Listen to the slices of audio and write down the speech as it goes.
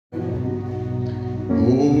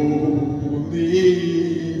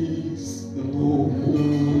Please,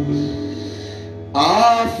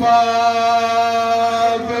 our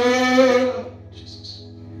Father, Jesus,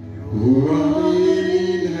 who art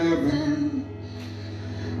in heaven,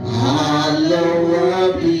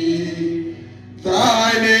 hallowed be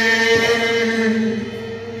thy name.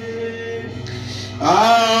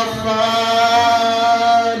 Our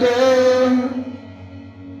Father,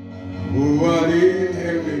 who art in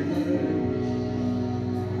heaven,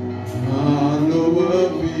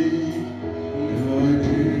 hallowed be thy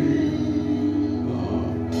name.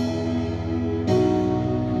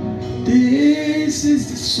 This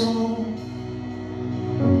is the song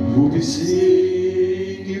we'll be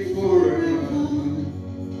singing forever.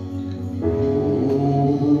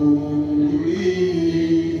 Holy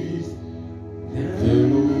is the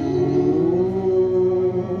Lord.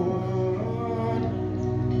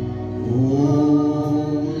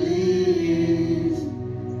 Holy is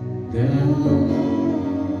the Lord.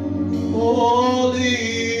 Holy,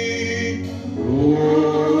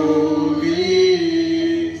 holy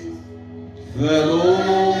is the Lord.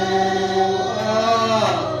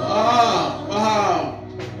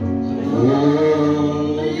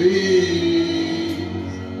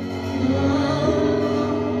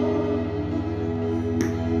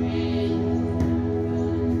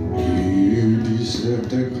 You deserve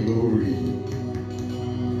the glory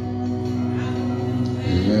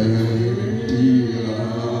and the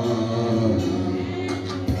honor.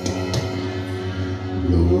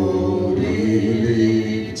 Lord,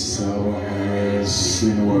 we lift our hands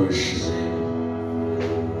in worship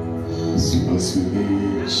as we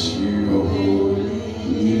lift your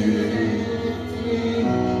holy name.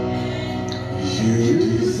 You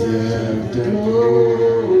deserve the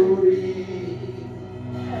glory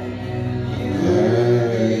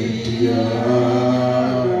and the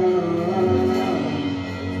honor.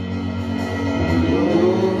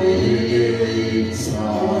 Lord, we lift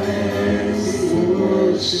our hands in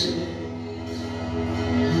worship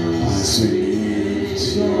as we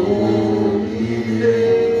lift your holy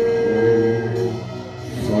name.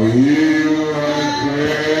 For you are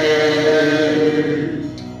great,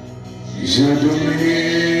 you do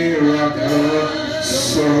miracles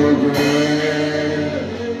so great.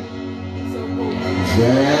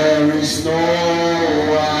 There is no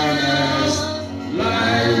one else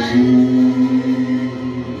like you.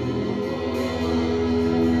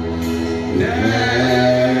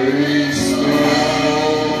 There is no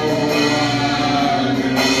one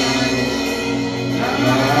else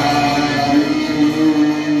like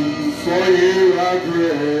you. For you are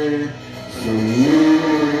great, for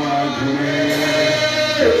you are great.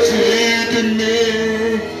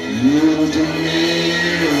 You do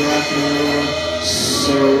miracles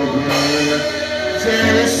so great.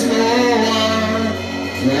 There is no one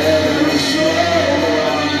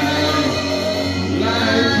else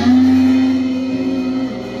like you.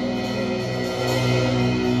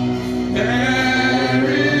 There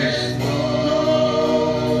is no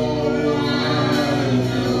one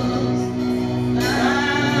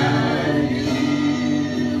like you.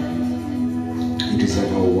 You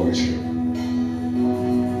deserve our worship.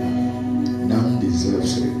 None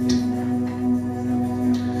deserves it.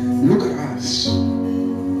 Look at us.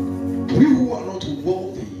 We who are not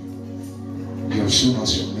worthy, you have shown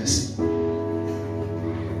us your mercy.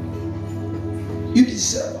 You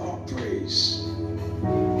deserve our praise.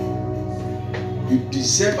 You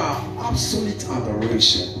deserve our absolute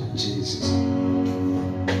adoration, Jesus.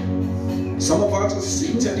 Some of us are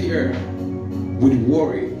seated here with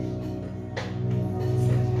worry.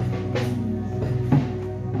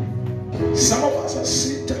 Some of us are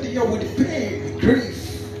seated here with pain,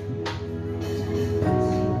 grief.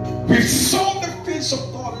 We saw the face of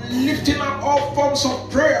God lifting up all forms of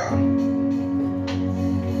prayer. And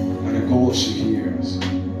the God she hears.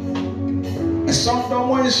 A song that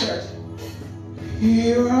one said,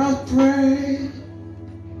 hear our prayer.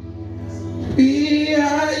 We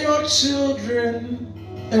are your children,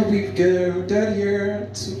 and we've gathered here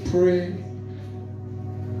to pray.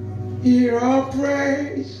 Hear our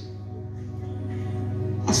praise.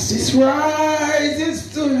 As it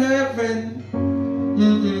rises to heaven,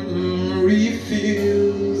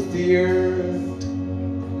 refills the earth.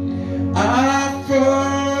 Our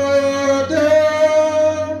Father,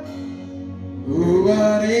 who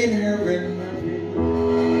art in heaven,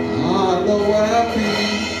 hallowed be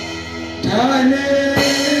thy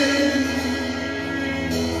name.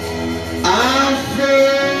 Our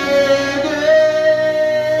Father,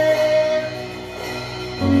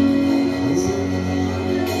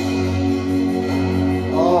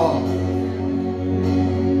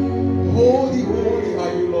 holy, holy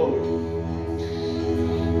are you, Lord.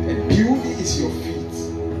 kiss your feet.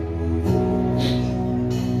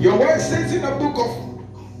 Your word says in the book of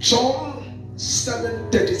John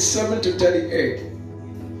 7:37 to 38.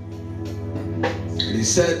 And he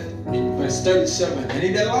said in verse 37, and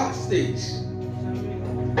in the last days,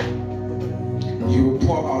 you will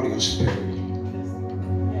pour out your spirit.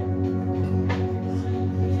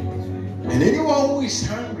 And anyone who is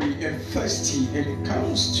hungry and thirsty and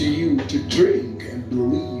comes to you to drink and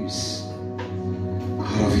believes,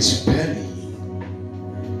 out of his belly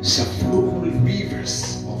shall flow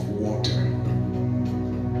rivers of water.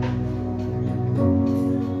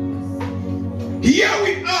 Here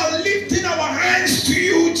we are lifting our hands to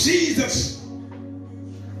you, Jesus.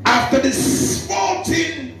 After these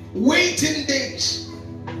 14 waiting days,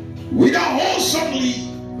 whether wholesomely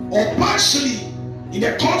or partially, in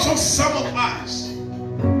the course of some of us,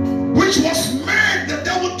 which was made, the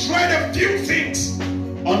devil tried a few things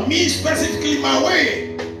on me, specifically my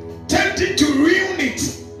way, tempting to ruin it.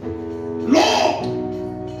 Lord,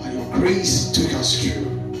 by your grace took us through.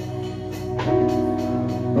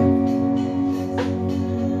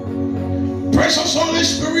 Precious Holy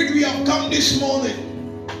Spirit, we have come this morning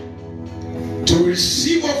to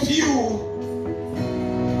receive of you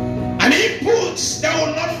an input that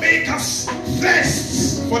will not make us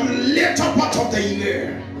thirst for the later part of the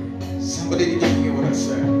year. Somebody didn't hear what I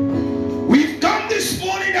said. We've come this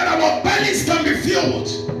morning that our bellies can be filled,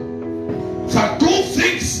 that good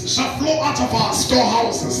things shall flow out of our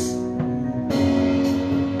storehouses.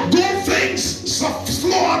 Good things shall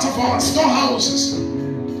flow out of our storehouses.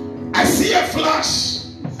 I see a flash,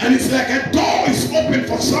 and it's like a door is open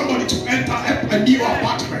for somebody to enter a new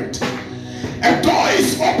apartment. A door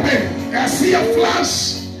is open. I see a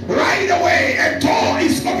flash right away. A door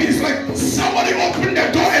is open. It's like somebody opened the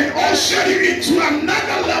door and ushered you into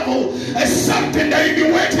another level. It's something that you've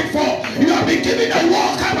been waiting for. You have been given a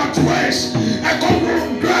welcome address, a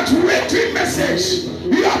congratulatory message.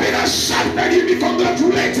 You have been accepted. You've been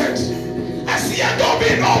congratulated. I see a door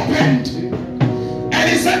being opened. And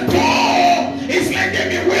it's a door. It's like they've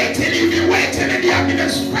been waiting. You've been waiting and they have been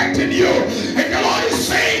expecting you. And the Lord is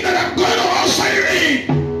saying that I'm going to usher you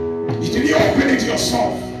in. You didn't open it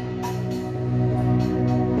yourself.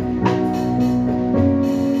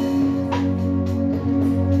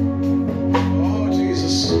 Oh,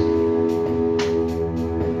 Jesus.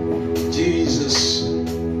 Jesus.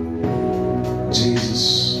 Jesus.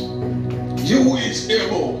 You who is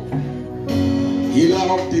able,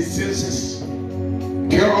 healer of diseases,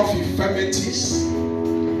 cure of infirmities,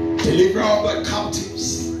 deliverer of the captives,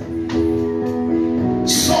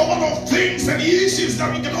 solver of things and issues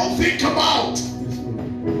that we cannot think about.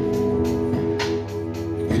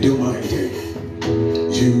 You do mighty,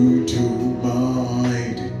 you do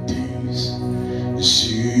mighty things,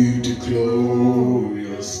 you do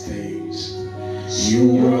glorious things. You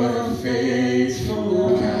are a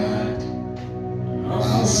faithful God,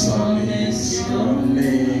 awesome is your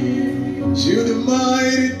name. You do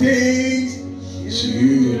mighty things,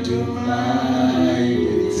 you do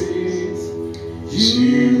mighty things,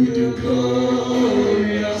 you do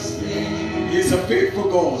glorious things. He's a faithful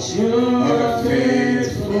God. You're a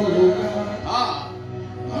faithful God.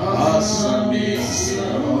 Awesome is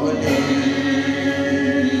your name.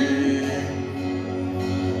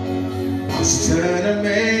 I stand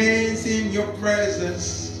amazed in your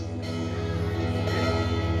presence.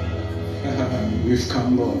 We've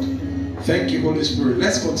come, Lord. Thank you, Holy Spirit.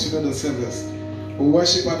 Let's continue the service. We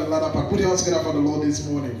worship at the ladder park. Put your hands together for the Lord this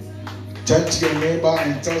morning. Turn to your neighbor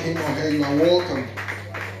and tell him or her you are welcome.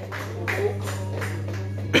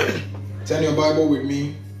 Turn your Bible with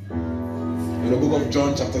me in the book of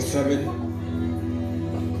John chapter 7.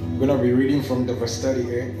 We're going to be reading from the verse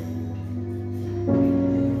 38.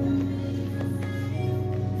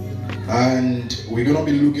 And we're going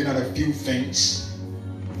to be looking at a few things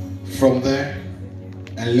from there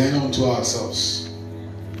and learn unto ourselves.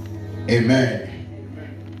 Amen.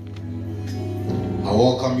 I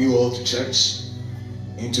welcome you all to church,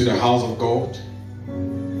 into the house of God.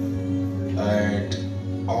 And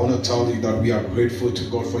I want to tell you that we are grateful to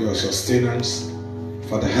God for your sustenance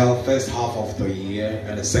for the first half of the year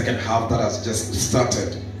and the second half that has just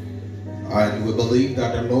started. And we believe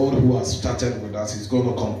that the Lord who has started with us is going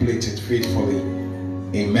to complete it faithfully.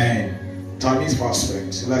 Amen. Time is fast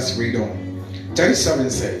spent. Let's read on. 37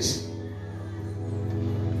 says,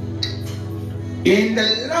 in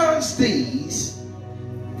the last days,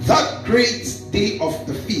 that great day of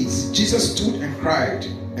the feast, Jesus stood and cried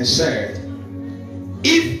and said,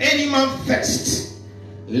 if any man thirst,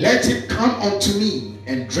 let him come unto me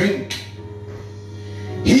and drink.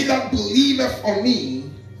 He that believeth on me,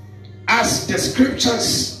 as the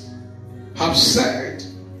scriptures have said,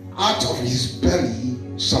 out of his belly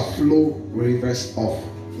shall flow rivers of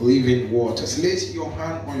living waters. Place your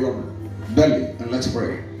hand on your belly and let's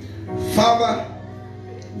pray. Father,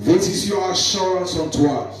 this is your assurance unto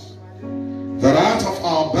us, that out of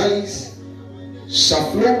our bellies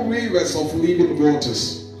shall flow rivers of living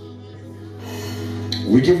waters.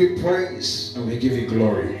 We give you praise and we give you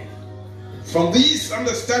glory. From this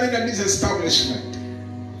understanding and this establishment,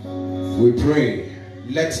 we pray,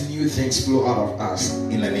 let new things flow out of us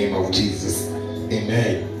in the name of Jesus.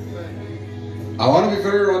 Amen. I want to be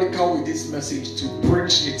very radical with this message, to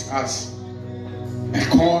preach it as a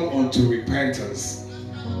call unto repentance.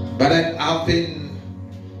 But then I've been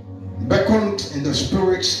beckoned in the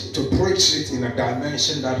spirit to preach it in a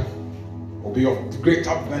dimension that will be of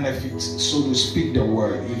greater benefit, so to speak the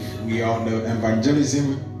word. If we are on the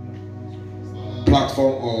evangelism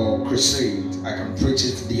platform or crusade, I can preach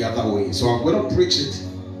it the other way. So I'm going to preach it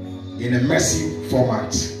in a messy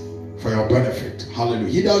format for your benefit.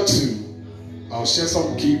 Hallelujah. Hitherto, I'll share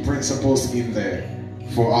some key principles in there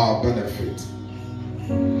for our benefit.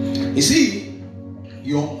 You see,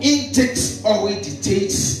 your intake always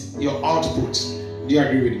dictates your output. Do you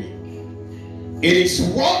agree with me? It is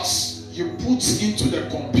what you put into the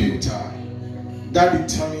computer that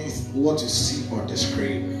determines what you see on the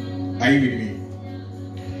screen. Are you with me?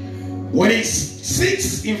 When it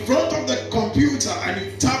sits in front of the computer and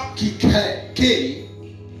you tap K,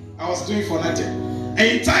 I was doing for nothing, and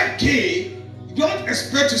you type K, you don't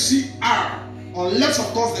expect to see R, unless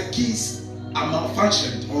of course the keys are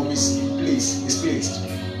malfunctioned or misplaced.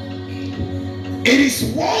 It is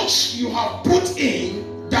what you have put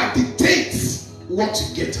in that dictates what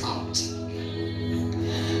you get out.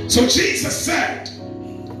 So Jesus said,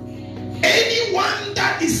 anyone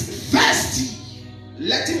that is thirsty,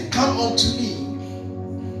 let him come unto me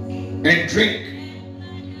and drink.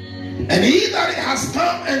 And he that has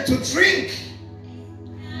come and to drink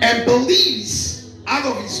and believes, out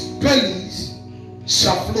of his bellies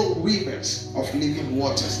shall flow rivers of living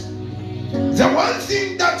waters. The one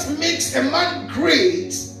thing that makes a man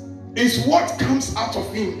great is what comes out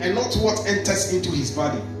of him and not what enters into his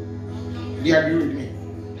body. Do you agree with me?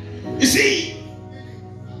 You see,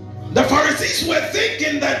 the Pharisees were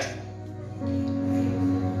thinking that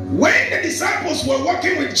when the disciples were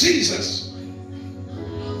walking with Jesus,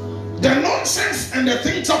 the nonsense and the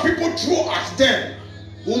things that people throw at them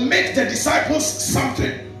will make the disciples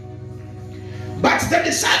something. But the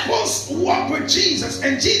disciples walked with Jesus,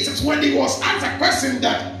 and Jesus, when he was asked a question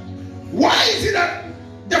that, why is it that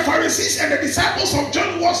the Pharisees and the disciples of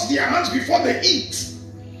John wash their hands before they eat,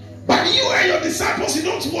 but you and your disciples, you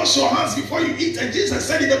don't wash your hands before you eat? And Jesus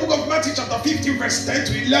said in the book of Matthew chapter 15 verse 10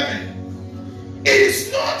 to 11, it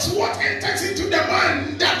is not what enters into the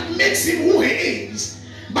man that makes him who he is,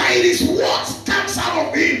 but it is what comes out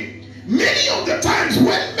of him. Many of the times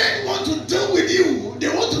when men want to deal with you, they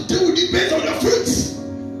want to deal with you based on your fruits.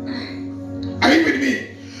 Are you with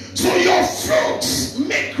me? So your fruits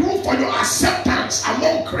make room for your acceptance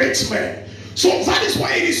among great men. So that is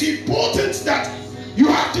why it is important that you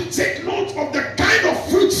have to take note of the kind of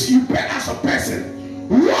fruits you bear as a person.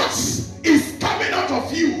 What is coming out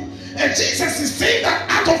of you? And Jesus is saying that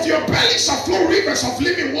out of your belly shall flow rivers of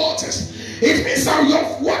living waters. It means that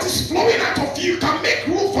what is flowing out of you can make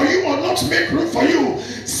room for you or not make room for you.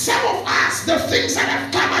 Some of us, the things that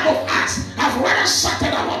have come out of us have rather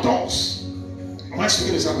shattered our doors. Am I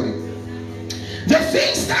speaking to somebody? The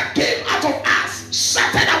things that came out of us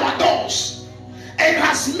shattered our doors and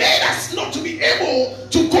has made us not to be able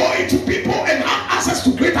to go into people and have access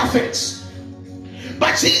to greater things.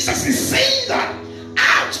 But Jesus is saying that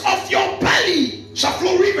out of your belly shall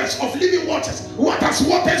flow rivers of living waters. What does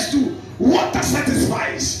waters do? Water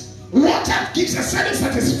satisfies. Water gives a certain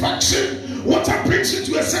satisfaction. Water brings you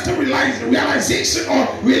to a certain realization.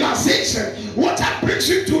 Water brings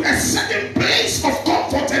you to a certain place of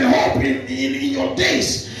comfort and hope in your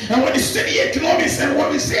days. And when you study economics, and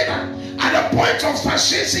when we say that at the point of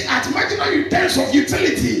satiety, at marginal returns of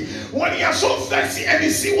utility, when you are so thirsty and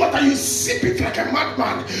you see water, you sip it like a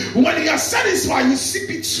madman. When you are satisfied, you sip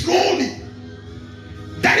it slowly.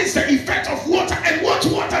 That is the effect of water. And what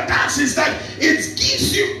water does is that it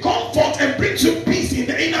gives you comfort and brings you peace in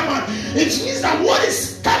the inner man. It means that what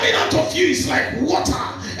is coming out of you is like water,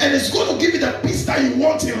 and it's going to give you the peace that you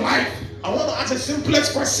want in life. I want to ask the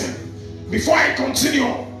simplest question before I continue.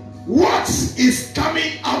 What is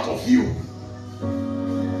coming out of you?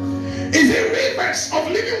 Is it rivers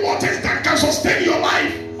of living waters that can sustain your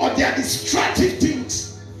life, or they are destructive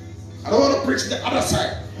things? I don't want to preach the other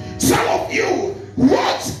side. Some of you,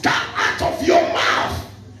 what comes out of your mouth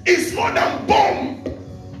is more than bomb.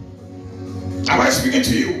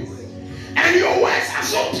 speaking to you? And your words are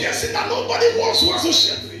so piercing that nobody wants to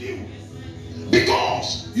associate with you.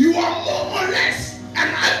 Because you are more or less an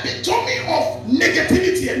epitome of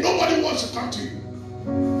negativity and nobody wants to come to you.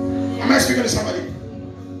 Am I speaking to somebody?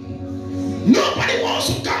 Nobody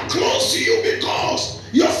wants to come close to you because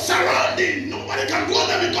your surrounding, nobody can go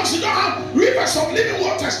there because you don't have rivers of living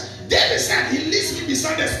waters. David said, he leads me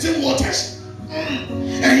beside the still waters.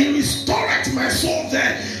 And he restored my soul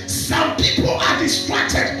there. Some people are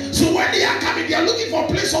distracted. So when they are coming, they are looking for a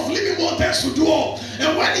place of living waters to dwell.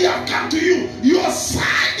 And when they have come to you, your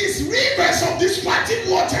side is rivers of distracting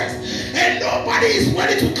waters. And nobody is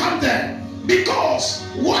ready to come there. Because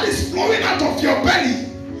what is flowing out of your belly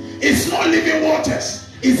is not living waters.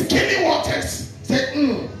 It's killing waters. Say,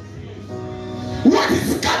 What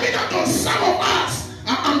is coming out of some of us,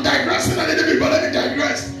 I'm digressing a little bit, but let me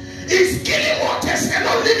digress. It's killing waters and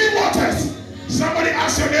not living waters. Somebody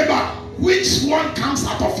ask your neighbor, which one comes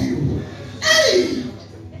out of you? Hey!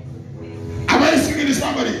 Am I speaking to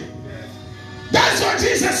somebody? That's what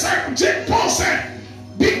Jesus said. Paul said,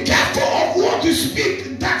 be careful of what you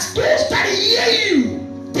speak, that those that hear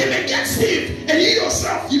you, they may get saved. And you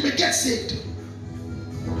yourself, you may get saved.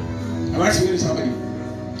 Am I speaking to somebody?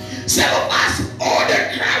 Some of us, all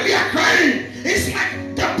the cry we are crying, it's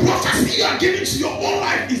like the prophecy you are giving to your own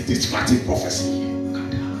life is distracting prophecy.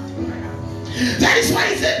 That is why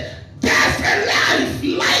he said, death and life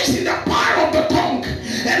lies in the power of the tongue.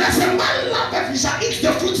 And as a man loveth, he shall eat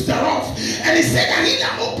the fruits thereof. And he said that he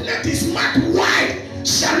that openeth his mouth wide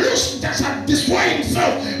shall destroy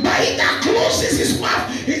himself. But he that closes his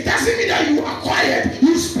mouth, it doesn't mean that you are quiet.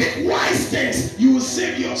 You speak wise things, you will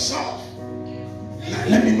save yourself. Now,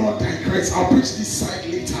 let me not digress. I'll preach this side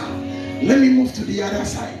later. Let me move to the other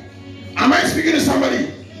side. Am I speaking to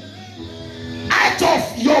somebody? Out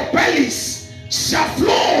of your bellies shall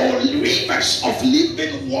flow rivers of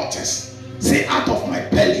living waters. Say, out of my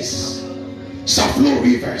bellies shall flow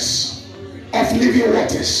rivers of living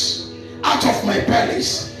waters. Out of my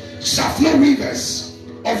bellies shall flow rivers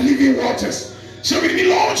of living waters. So with me,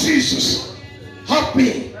 Lord Jesus, help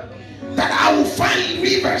me that I will find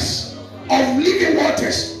rivers of living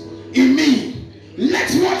waters in me.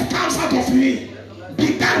 Let what comes out of me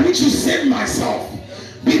be that which will save myself.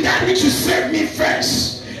 Be that which will save me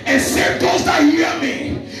first. And save those that hear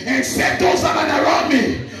me. And save those that are around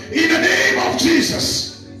me. In the name of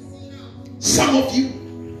Jesus. Some of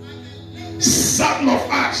you, some of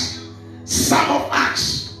us,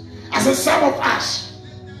 as a some of us,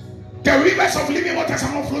 the rivers of living waters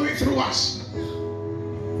are not flowing through us.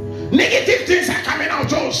 Negative things are coming out,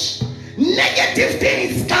 Josh. Negative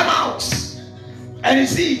things come out. And you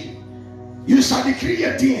see, you shall decree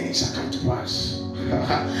a thing and it shall come to pass.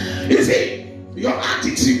 You see, your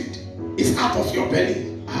attitude is out of your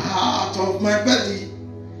belly. Out of my belly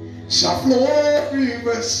shall flow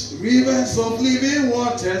rivers of living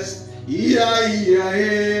waters. He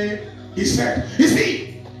said, you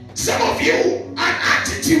see, some of you, an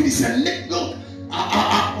attitude is a look.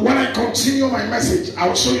 When I continue my message, I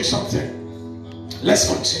will show you something.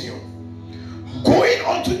 Let's continue. Going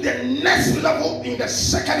on to the next level in the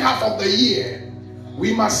second half of the year,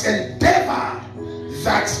 we must endeavor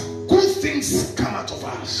that good things come out of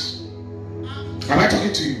us. Am I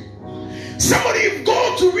talking to you? Somebody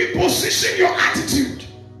go to reposition your attitude.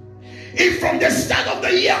 If from the start of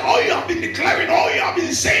the year all you have been declaring, all you have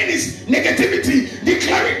been saying is negativity,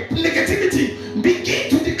 declaring negativity, begin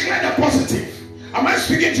to declare the positive. Am I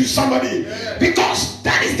speaking to somebody? Because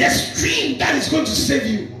that is the stream that is going to save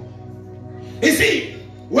you. You see,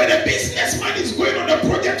 when a businessman is going on a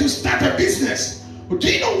project to start a business, do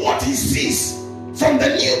you know what he sees from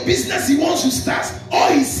the new business he wants to start?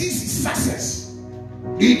 All he sees is success.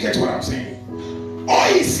 Do you get what I'm saying?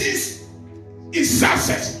 All he sees is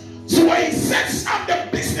success. So when he sets up the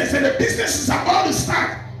business and the business is about to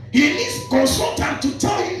start, he needs a consultant to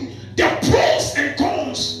tell him the pros and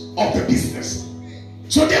cons of the business.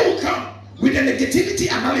 So they will come with a negativity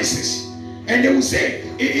analysis. And they will say,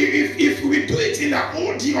 if we do it in the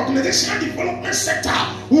OD, organizational development sector,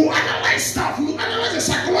 we will analyze stuff, we will analyze the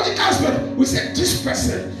psychological aspect. We say, this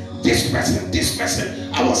person.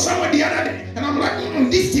 I was somewhere the other day, and I'm like,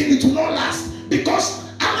 this thing, it will not last. Because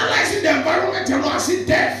analyzing the environment, I see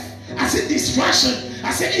death, I see destruction,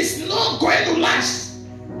 I say it's not going to last.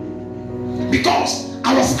 Because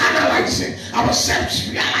I was analyzing, I was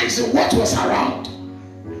realizing what was around.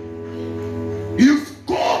 You've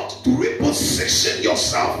got to reposition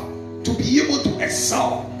yourself to be able to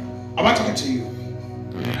excel. Am I talking to you?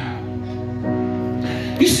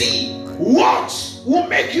 You see, what will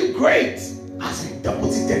make you great has been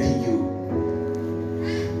deposited in you.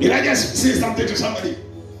 Did I just say something to somebody?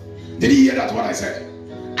 Did you hear that what I said?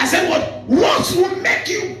 I said what will make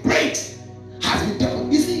you great has been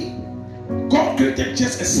done. You see, God created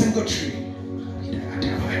just a single tree.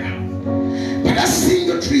 But that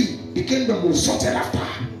single tree became the most sought after.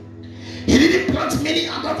 He didn't plant many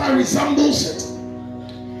other that resembles it.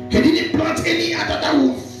 He didn't plant any other that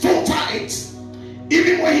will filter it.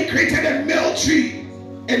 Even when he created a male tree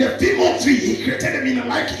and a female tree, he created them in a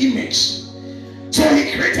like image. So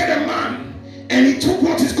he created a man, and he took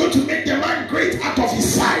what is going to make the man great out of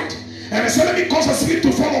his side. And I said, let me cause a sleep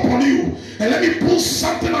to fall upon you, and let me pull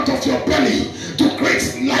something out of your belly to create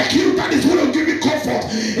like you that is going to give you comfort.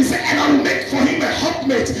 He said, and I will make for him a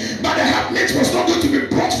helpmate. But the helpmate was not going to be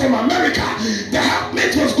brought from America. The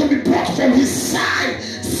helpmate was going to be brought from his side.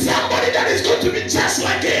 Somebody that is going to be just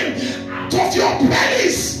like him out of your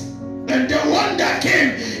bellies. And the one that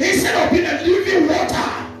came, instead of being a living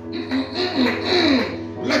water,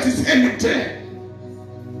 let us end it there.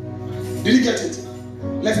 Did you get it?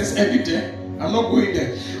 Let us end it there. I'm not going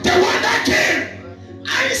there. The one that came,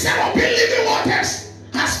 and instead of being living waters,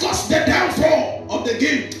 has caused the downfall of the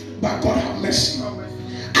game. But God have mercy.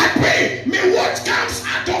 I pray, may what comes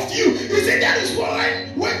out of you. He said that is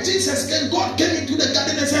why when Jesus came, God came into the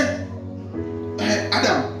garden and said,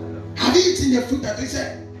 Adam, have you eaten the fruit that he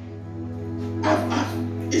said?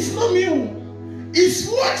 It's not me. It's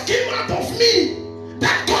what came out of me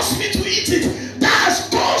that caused me to eat it. That has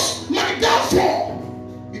caused my downfall.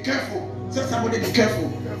 Be careful. Tell somebody, be careful.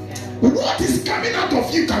 What is coming out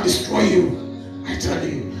of you can destroy you. I tell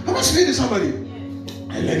you. I must say to somebody,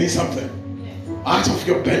 I'm learning something. Out of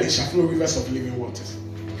your belly shall flow rivers of living waters.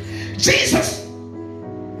 Jesus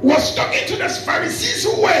was talking to the Pharisees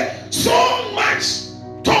who were so much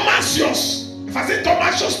Thomasios. If I say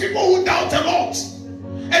Thomasios, people who doubt a lot.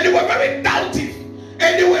 And they were very doubting.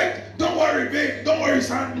 And they were, don't worry, babe, don't worry,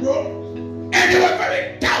 son, bro. And they were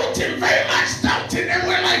very doubting, very much doubting. And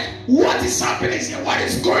we're like, what is happening here? What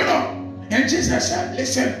is going on? And Jesus said,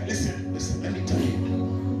 listen, let me tell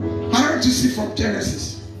you. Aren't you see from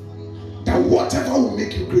Genesis that whatever will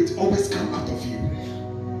make you great always come out of you?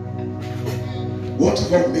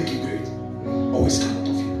 Whatever will make you great always come out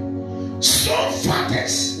of you. Some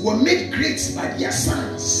fathers were made great by their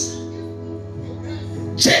sons.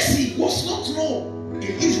 Jesse was not known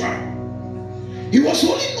in Israel. He was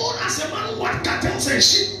only known as a man who had cattle and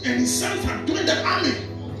sheep, and his sons had joined the army.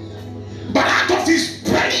 But out of his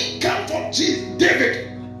belly came forth David,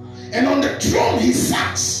 and on the throne he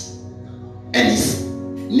sat, and his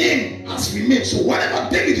name has remained. So whenever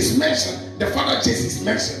David is mentioned, the father Jesse is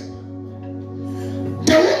mentioned.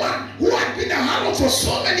 The woman who had been a harlot for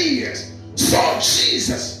so many years saw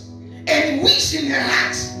Jesus and wished in her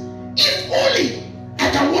heart, if only I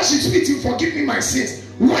can wash his feet and forgive me my sins.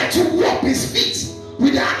 Went to rub his feet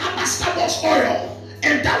with the alabaster box oil,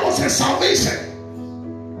 and that was her salvation.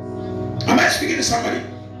 Am I speaking to somebody?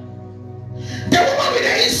 The woman with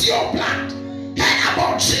the issue of blood heard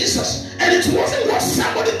about Jesus, and it wasn't what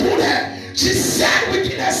somebody told her. She said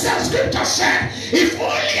within herself, scripture said, if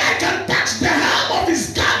only I can touch the hem of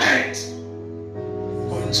his garment,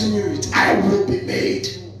 continue it, I will be made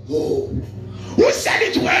whole. Who said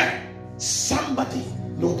it to her? Somebody,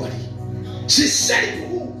 nobody. She said it to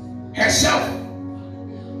who? Herself.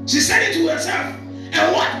 She said it to herself.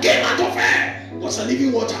 And what came out of her was a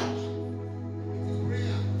living water.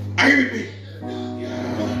 Are you with me? Yeah.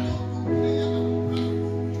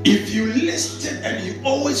 If you listen and you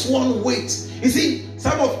always want to wait. You see,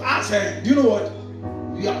 some of us, do you know what?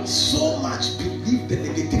 We have so much believed the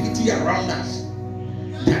negativity around us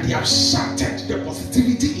that they have shattered the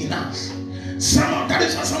positivity in us. That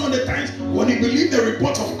is why some of the times when you believe the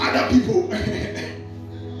report of other people,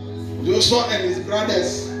 Joshua and his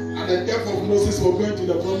brothers at the death of Moses were going to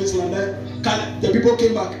the promised land. The people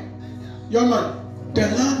came back. Young man, the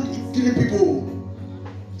land is killing people.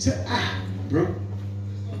 He said, bro,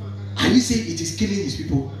 and you say it is killing these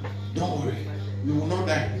people? Don't worry, we will not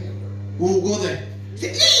die. We will go there. He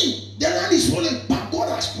said, hey, the land is falling, but God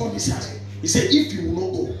has promised us. He said, if you will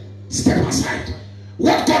not go, step aside.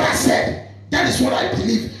 What God has said, that is what I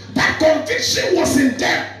believe. That conviction was in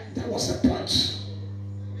them. That was the point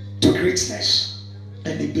to greatness.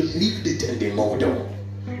 And they believed it and they moved on.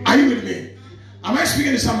 Are you with me? Am I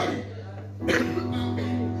speaking to somebody?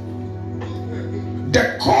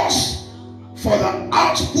 The cause for the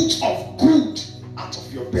output of good out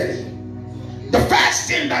of your belly. The first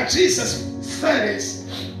thing that Jesus said is,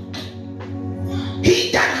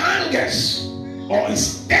 he that hungers or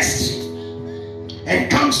is thirsty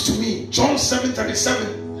and comes to me, John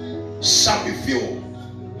 7:37, shall be filled.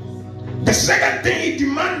 The second thing he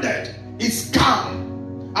demanded is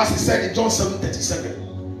come. as he said in John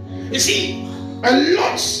 7:37. You see, a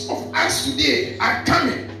lot of us today are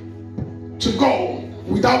coming to God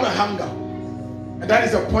without a hunger. And that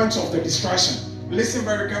is the point of the distraction. Listen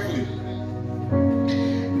very carefully.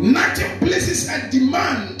 Nothing places a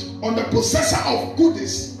demand on the possessor of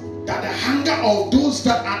goodies than the hunger of those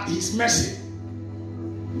that are at his mercy.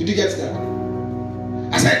 Did you get that?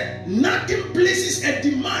 I said, nothing places a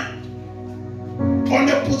demand on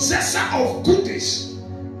the possessor of goodies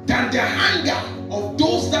than the hunger of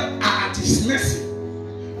those that are at his mercy.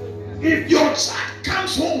 If your child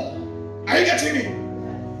comes home, are you getting me?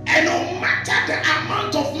 And no matter the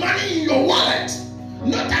amount of money in your wallet,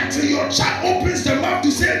 not until your child opens the mouth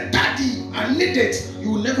to say, Daddy, I need it,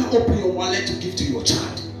 you will never open your wallet to give to your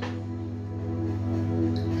child.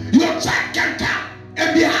 Your child can come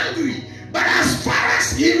and be hungry, but as far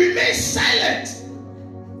as he remains silent,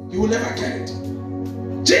 you will never get it.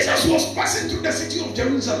 Jesus was passing through the city of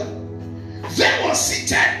Jerusalem. There was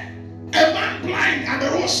seated a man blind at the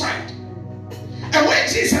roadside. And when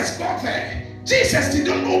Jesus got there, Jesus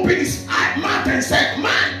didn't open his mouth and said,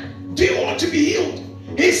 Man, do you want to be healed?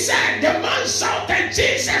 He said, the man shouted,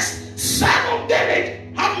 Jesus, Son of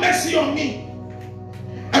David, have mercy on me.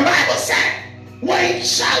 And the Bible said, when he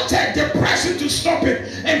shouted, they pressed him to stop it.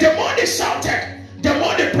 And the more they shouted, the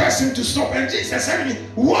more they pressed him to stop. And Jesus said to me,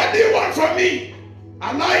 what do you want from me?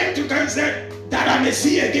 Allow him to come and say, that I may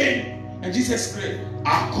see again. And Jesus said,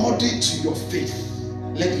 according to your faith,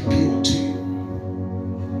 let it be unto you.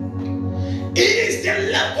 It is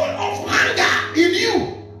the level of hunger in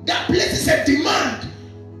you that places a demand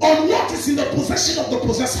on what is in the possession of the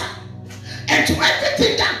possessor. And to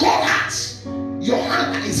everything that God has, your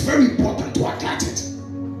hunger is very important to attract it.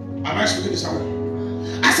 Am I speaking to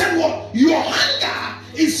someone? I said, what? Your hunger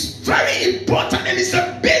is very important, and it's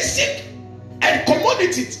a basic and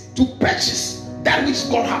commodity to purchase that which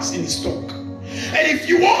God has in his stock. And if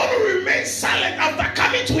you want to remain silent after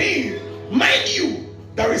coming to him, mind you,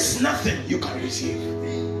 there is nothing you can receive.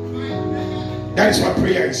 That is why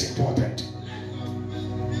prayer is important.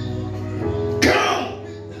 Come.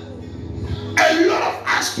 A lot of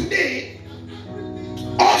us today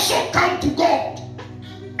also come to God,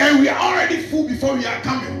 and we are already full before we are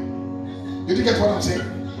coming. Did you get what I'm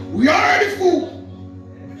saying? We are already full.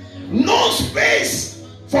 No space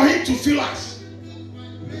for him to fill us.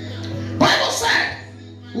 Bible said,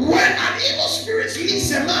 when an evil spirit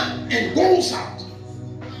leaves a man and goes out,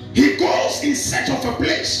 he goes in search of a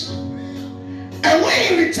place. And when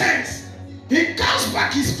he returns, he comes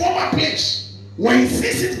back his former place. When he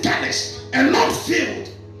sees it garnished and not filled,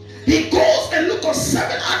 he goes and looks for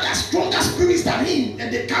 7 other stronger spirits than him,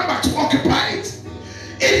 and they come back to occupy it.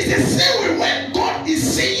 It is the same way when God is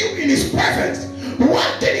seeing you in his presence.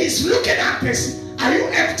 One thing he's looking at is, are you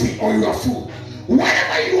empty or you are full?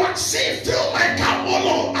 Whenever you are saying, fill my cup, oh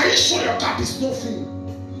Lord, are you sure your cup is not full?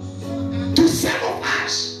 To some of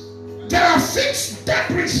us, there are things that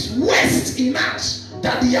brings waste in us,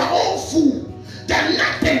 that they are all full, that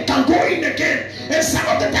nothing can go in again. And some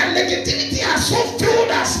of the time, negativity has so filled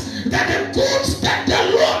us that the goods that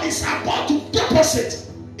the Lord is about to deposit,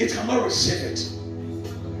 it cannot receive it.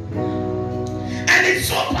 And it's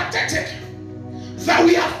so pathetic that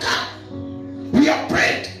we have come, we have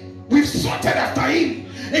prayed, we've sorted after him,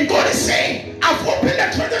 and God is saying, I've opened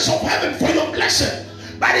the treasures of heaven for your blessing,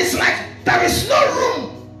 but it's like there is no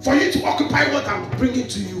room for you to occupy what I'm bringing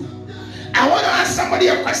to you. I want to ask somebody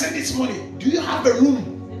a question this morning. Do you have a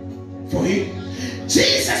room for him?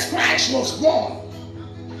 Jesus Christ was born,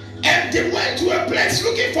 and they went to a place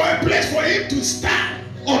looking for a place for him to stand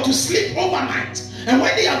or to sleep overnight. And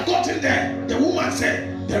when they have gotten there, the woman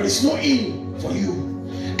said, there is no inn for you.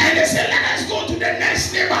 And they said, let us go to the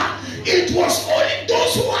next neighbor. It was only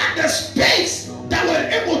those who had the space that were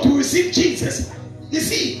able to receive Jesus. You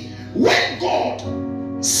see, when God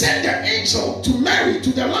sent the angel to Mary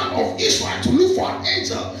to the land of Israel to look for an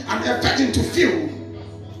angel and a virgin to fill,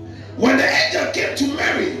 when the angel came to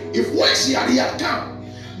Mary, if when he had come,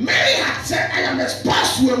 Mary had said, I am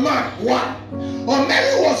espoused to a man, one. Or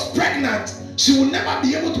Mary was pregnant, she will never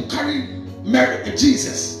be able to carry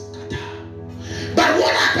Jesus. But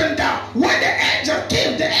what happened now? When the angel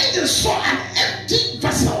came, the angel saw an empty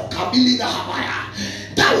vessel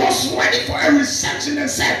that was ready for a reception and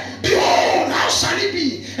said, behold, how shall it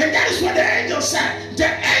be? And that is what the angel said.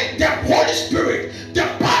 The Holy Spirit, the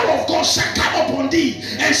power of God shall come upon thee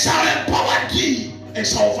and shall empower thee and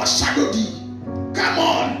shall overshadow thee. Come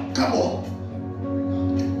on, come on.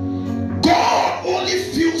 God only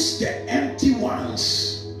fills the empty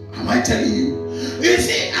ones. Am I telling you? You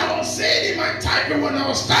see, I was saying in my typing when I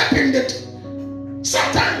was typing that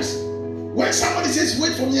sometimes When somebody says,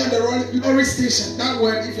 wait for me at the lorry station, that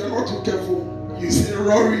word, if you're not too careful, you say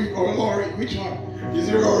Rory or Lorry. Which one? Is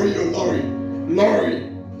it Rory or Lorry? Lorry.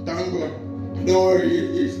 Thank God. Don't worry.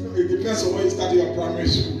 It depends on where you start your primary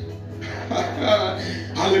school.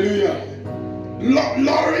 Hallelujah.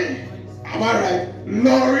 Lorry. Am I right?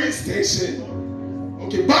 Lorry station.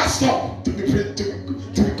 Okay, bus stop. To be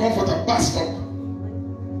comfortable. Bus stop.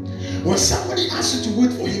 When somebody asks you to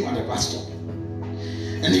wait for him at the bus stop,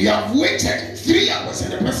 and you have waited 3 hours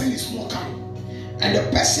and the person is not coming, and the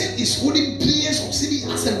person is holding billions of cedis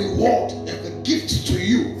as a reward, as a gift to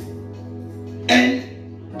you, and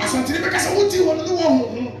as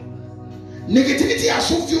negativity has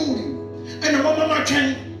so fueled you, and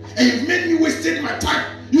and you've made me wasted my time,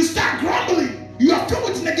 you start grumbling. You are filled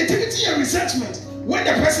with negativity and resentment. When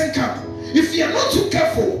the person comes, if you are not too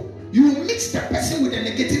careful, you will mix the person with the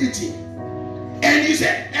negativity. And you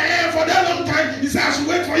say, for that long time, he said, I should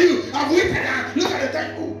wait for you. I've waited. Look at the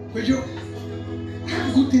time. Oh, but you, I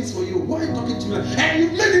have good things for you. Why are you talking too much? And you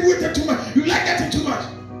made me wait too much. You like that too much.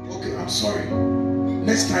 Okay, I'm sorry.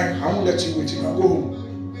 Next time, I won't let you wait. You can go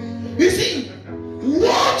home. You see,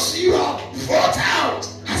 what you have brought out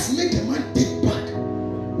has made the man take back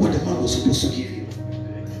what the man was supposed to give you.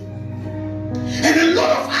 And a lot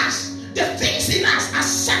of us, the things in us are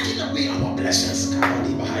sucking away our blessings.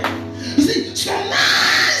 You see, some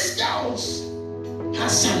nice girls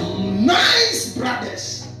have some nice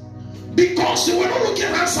brothers because they were not looking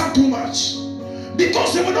handsome too much,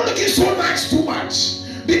 because they were not looking so nice too much,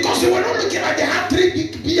 because they were not looking like they had 3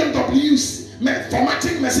 big BMWs,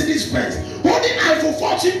 formatting Mercedes-Benz, holding iPhone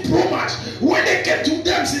 14 Pro Max. When they came to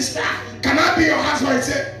them, sister, can I be your husband? I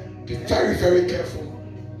said, be very, very careful.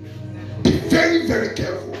 Be very, very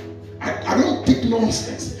careful. I don't take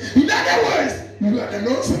nonsense. In other words, you are the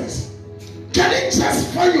nonsense. Can you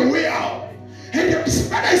just find your way out? And the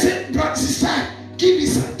brother said, brother, sister, give me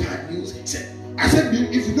some time. I said,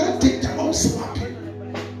 if you don't take time, I'll slap you.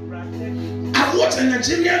 I've watched a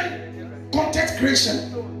Nigerian content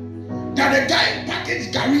creation that the guy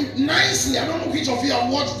packaged Gary nicely. I don't know which of you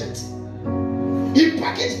have watched it. He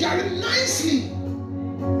packaged Gary nicely.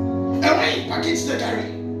 And when he packaged the Gary,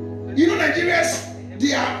 you know, Nigerians,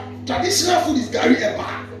 their traditional food is Gary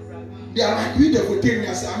Eba. They are like we the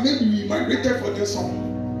Botanians, and maybe we migrated for this song.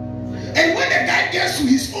 And when the guy gets to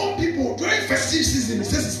his own people during festive season, he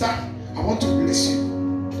says, sister, I want to bless you.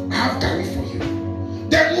 I have Gary for you.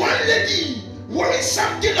 Then one lady wearing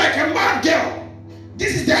something like a mad girl.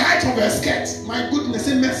 This is the height of her skirt. My goodness,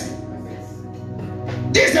 say mercy.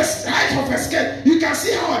 This is the height of her skirt. You can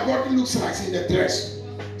see how her body looks like in the dress.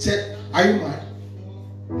 Said, are you mad?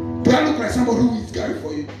 Do I look like somebody who is Gary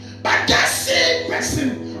for you? But that same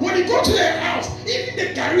person, when you go to their house, even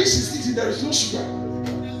the Gary she's eating, there is no sugar.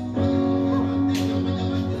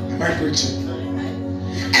 Am I preaching?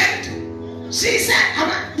 And she said,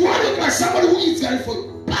 do I look like somebody who eats Gary for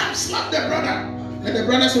you? Bam, slap the brother. And the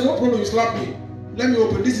brother said, no problem, you slap me. Let me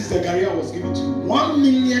open. This is the Gary I was giving to you. 1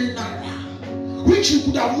 million naira. Which you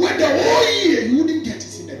could have waited the whole year. You wouldn't get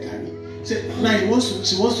it in the Gary. Say, now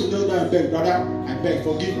she wants to know that I beg, brother, I beg,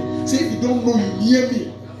 forgive me. Say, if you don't know, you near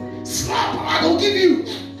me. Slap, I don't give you.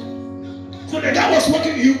 So the guy was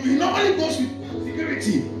working, he normally goes with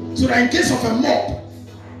security. So that in case of a mob,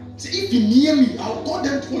 say, if you near me, I'll call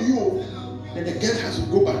them for you. Then the girl has to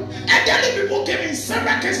go back. And then the people came in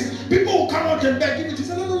several cases. People will come out and beg, give it. He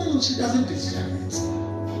said, no, she doesn't deserve it.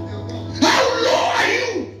 How low are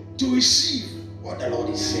you to receive what the Lord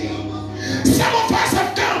is saying? Some of us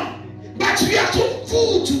have come, but we are too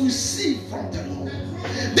full to receive from the Lord.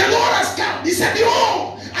 The Lord has come. He said,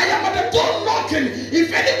 behold, I am at the door knocking.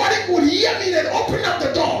 If anybody could hear me, then open up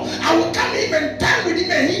the door. I will come in and dine with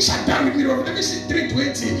him, and he shall dine with me. Revelation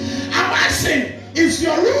 3:20. I'm asking, is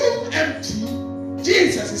your room empty?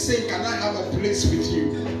 Jesus is saying, can I have a place with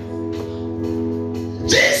you?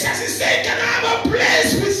 Jesus is saying, can I have a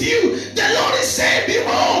place with you? The Lord is saying,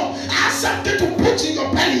 behold, I have something to put in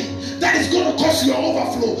your belly that is going to cause your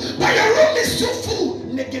overflow. But your room is too full.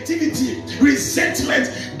 Negativity, resentment,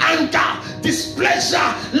 anger,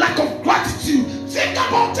 displeasure, lack of gratitude. Think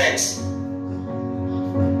about it.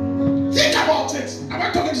 Think about it. Am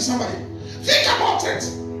I talking to somebody? Think about it.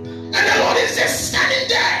 And the Lord is just standing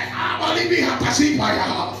there.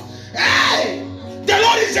 Hey, the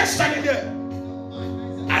Lord is just standing there.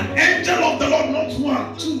 An angel of the Lord, not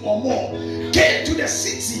 1, 2 or more, came to the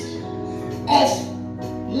city of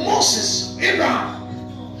Moses, Abraham,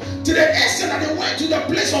 to the extent that they went to the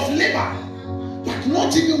place of labor, but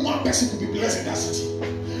not even one person could be blessed in that city,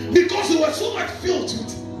 because they were so much filled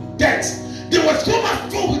with death. They were so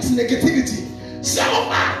much filled with negativity. Some of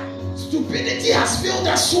us, Stupidity has filled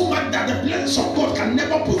us so much that the blessings of God can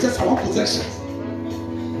never possess our possessions.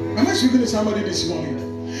 Am I speaking to somebody this morning?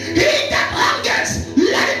 He that hungers,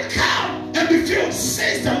 let him come and be filled,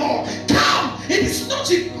 says the Lord. Come. It is not,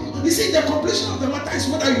 you see, the completion of the matter is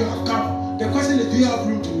whether you have come. The question is, do you have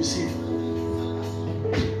room to receive?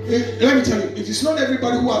 Let me tell you, it is not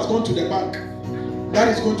everybody who has gone to the bank that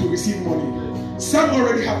is going to receive money. Some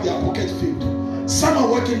already have their pocket filled. Some are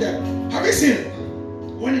working there. Have you seen?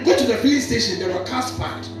 When you go to the filling station, there are cars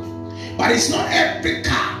parked. But it's not every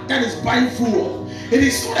car that is buying fuel. It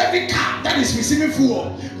is not every car that is receiving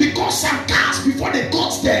fuel. Because some cars, before they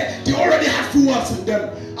got there, they already had fuels in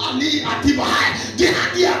them. Ali, Atibahai, they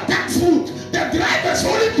had their tax food. The drivers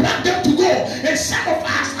only brought them to go. And some of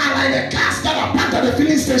us are like the cars that are parked at the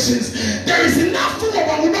filling stations. There is enough fuel,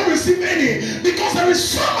 but we don't receive any. Because there is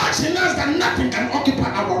so much in us that nothing can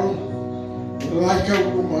occupy our room. Like a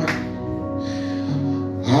woman.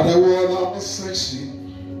 Had a world I was searching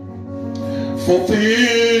for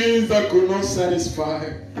things that could not satisfy.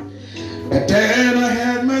 But then I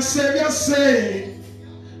heard my Savior say,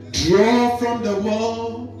 draw from the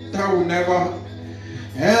well that will never,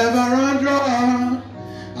 ever run dry.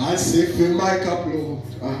 I say, fill my cup, Lord.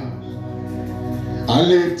 I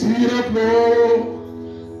lift it up, Lord.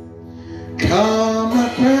 Come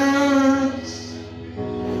across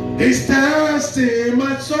this thirst in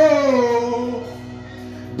my soul.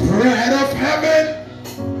 Bread of heaven,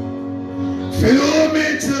 fill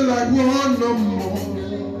me till I want no more.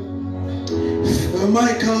 Fill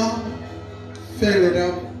my cup, fill it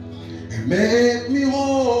up, and make me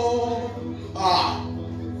whole.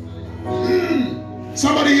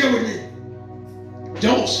 Somebody here with me.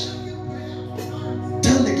 Those,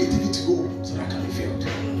 tell negativity to go so that I can be filled.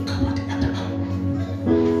 Come on,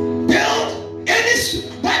 build any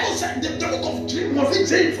Bible said the book of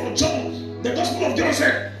James from John, the Gospel of John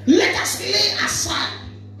said, let us lay aside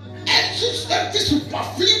every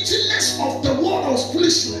superfluitiness of the world of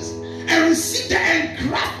foolishness and receive the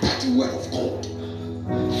engrafted word of God.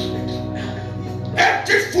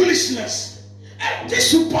 Every foolishness, every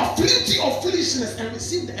superfluity of foolishness, and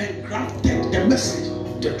receive the engrafted, the message,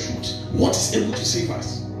 the truth, what is able to save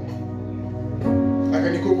us.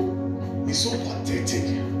 It's so pathetic.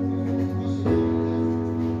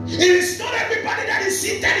 It is not everybody that is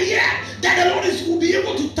seated here that the Lord will be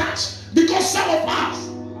able to touch, because some of us,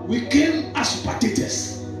 we came as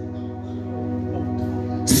spectators.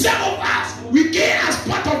 Some of us, we came as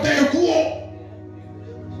part of the Ekuo.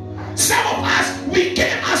 Some of us, we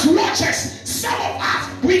came as watchers. Some of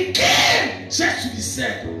us, we came just to be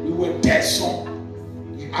said we were there. So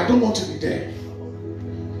I don't want to be there.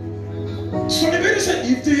 So the Bible said,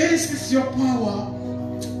 if this is your power,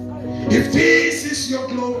 if this is your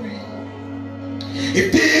glory,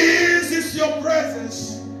 if this is your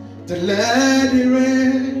presence, then let it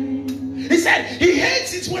rain. He said he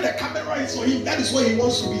hates it when the camera is on him. That is why he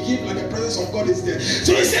wants to be him, like the presence of God is there.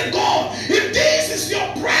 So he said, God, if this is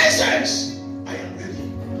your presence, I am ready.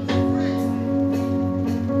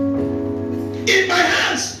 In my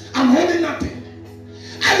hands, I'm holding nothing.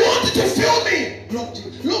 I want you to fill me.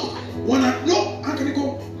 Look, when I look, I'm going to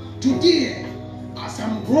go today as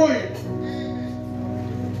I'm growing.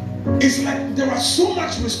 It's like there are so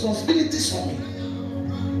much responsibilities for me.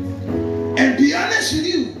 And be honest with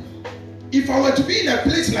you, if I were to be in a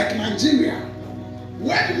place like Nigeria,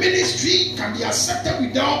 where ministry can be accepted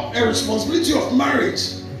without a responsibility of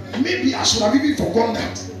marriage, maybe I should have even forgotten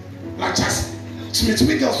that. Like just Smith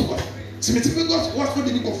Wiggles was for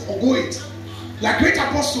the need of forgo it. Like great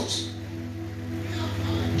apostles,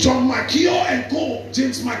 John Makio and Co,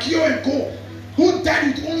 James Makio and Co, who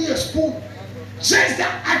died with only a spoon. Says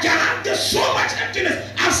that I can have there's so much emptiness.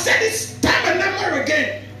 I've said this time and never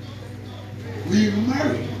again. We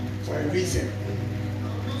marry for a reason.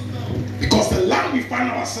 Because the land we find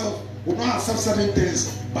ourselves will not accept certain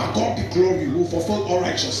things, but God be glory, will fulfill all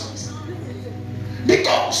righteousness.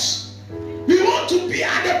 Because we want to be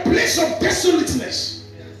at the place of desolateness,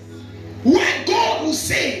 where God will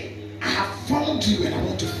say, I have found you and I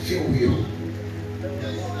want to fill you.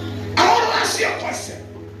 I want to ask you a question.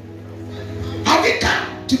 Have you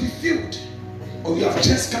come to be filled, or you have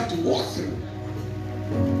just come to walk through?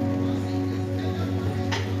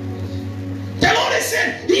 The Lord is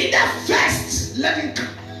saying, he that first, let him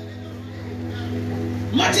come.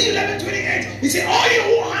 Matthew 11:28, he said, all you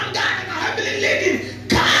who hunger and are heavily laden,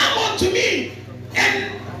 come unto me,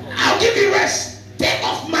 and I'll give you rest. Take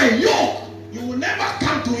off my yoke. You will never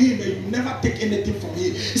come to him, and you will never take anything from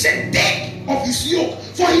him. He said, take off his yoke,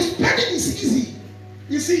 for his burden is easy.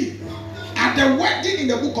 You see, at the wedding in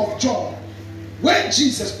the book of John, when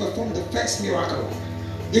Jesus performed the first miracle,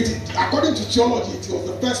 According to theology, it was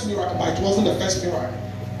the first miracle, but it wasn't the first miracle.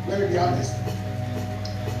 Let me be honest.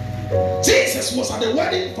 Jesus was at the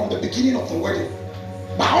wedding from the beginning of the wedding.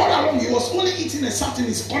 But all along, he was only eating and sat in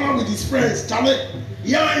his corner with his friends. Charlie,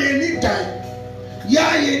 yeah, you need time.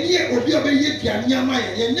 Yeah, you need Obi Obi Yeti, yeah,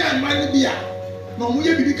 mind be no, we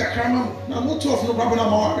be Kakrama, no more two of no problem.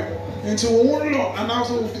 And so, one law, and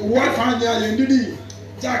also, what find there and do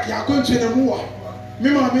Jack, you are going to the moor.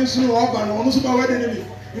 Mima mentioned Oban, almost about wedding.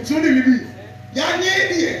 It's only me. Yeah,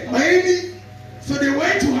 my so they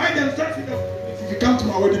went to hide themselves. If you come to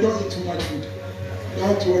my wedding, don't eat too much food.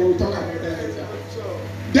 Don't worry, we'll talk about that later.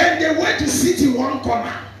 Then they went to sit in one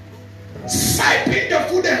corner, sipping the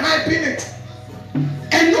food and hyping it.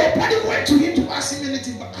 And nobody went to him to ask him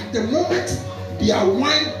anything. But at the moment their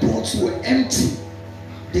wine pots were empty,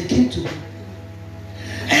 they came to him.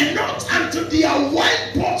 And not until their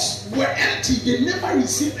wine pots were empty, they never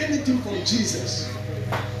received anything from Jesus.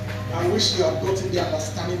 I wish you had gotten the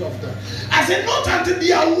understanding of that. I said, not until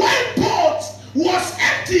their wine pot was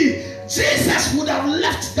empty, Jesus would have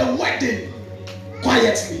left the wedding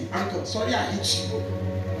quietly. Uncle, sorry I hit you.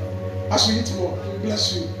 I should hit more.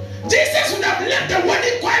 Bless you. Jesus would have left the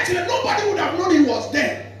wedding quietly and nobody would have known he was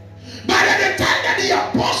there. But at the time that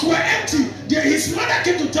the pots were empty, his mother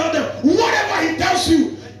came to tell them, whatever he tells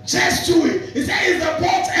you, just do it. He said, is the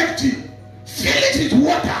pot empty? Fill it with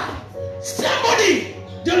water. Somebody,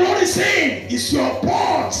 the Lord is saying, is your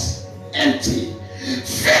pot empty?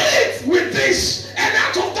 Fill it with this, and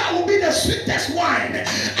out of that will be the sweetest wine.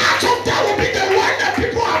 Out of that will be the wine that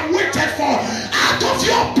people have waited for. Out of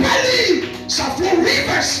your belly shall flow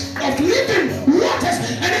rivers of living waters.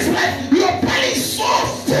 And it's like your belly is so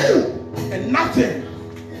full and nothing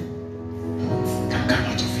can come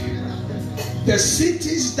out of you. The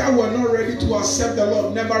cities that were not ready to accept the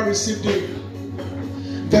Lord never received him.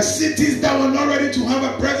 The cities that were not ready to have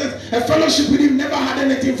a presence, a fellowship with him, never had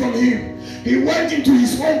anything from him. He went into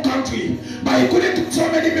his own country, but he couldn't do so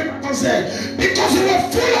many miracles there because they were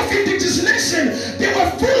full of indignation. They were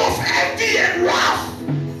full of envy and wrath.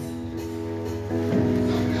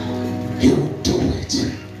 He would do it.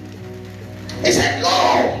 He said,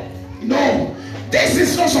 no, this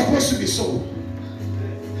is not supposed to be so.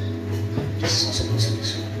 This is not supposed to be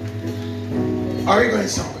so. Are we going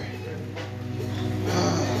somewhere?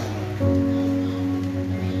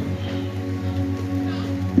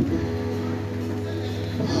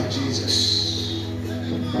 Jesus.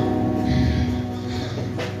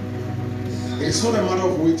 It is not a matter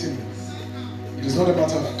of waiting. It is not a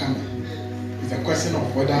matter of coming. It's a question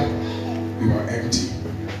of whether you are empty.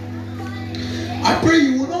 I pray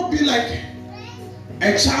you will not be like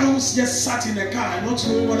a child who's just sat in a car and not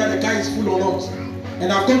knowing whether the car is full or not.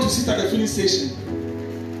 And I've gone to sit at the filling station.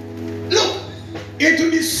 Look, it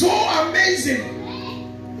will be so amazing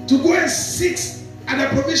to go and sit at the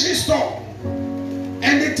provision store.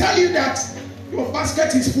 And they tell you that your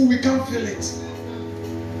basket is full, we can't fill it.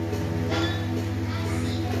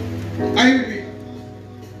 Are you with me?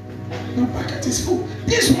 Your basket is full.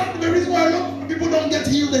 This is one of the reasons why a lot of people don't get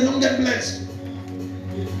healed and don't get blessed.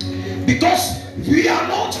 Because we are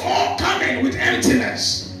not all coming with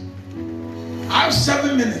emptiness. I have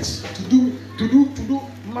 7 minutes to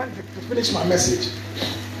finish my message.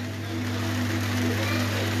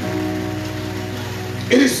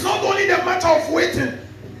 It is not only the matter of waiting,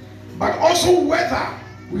 but also whether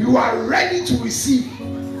you are ready to receive.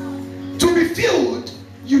 To be filled,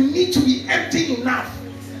 you need to be empty enough.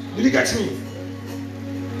 Did you get me?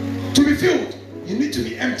 To be filled, you need to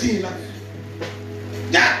be empty enough.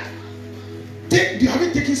 Now, have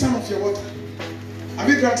you taken some of your water? Have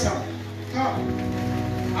you drunk some? Come.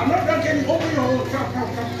 I'm not drinking. Open your own.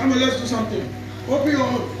 Come and let's do something. Open your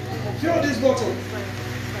own. Fill this bottle.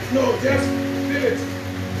 No, just fill it.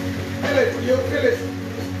 Fill it. You fill it.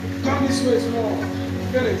 Come this way small.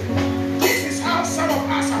 Fill it. This is how some of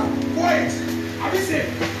us are. Wait. Have you seen?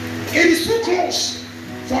 It is too close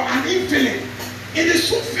for an infilling. It is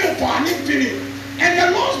too filled for an infilling. And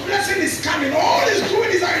the Lord's blessing is coming. All He's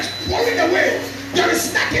doing is pouring away. There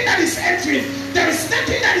is nothing that is entering. There is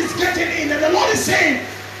nothing that is getting in. And the Lord is saying,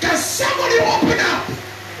 can somebody open up?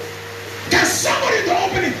 Can somebody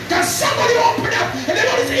open it? Can somebody open up? And the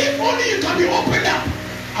Lord is saying, if only you can be opened up,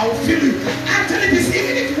 I will fill you. Until it is,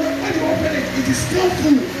 even if when you open it, it is still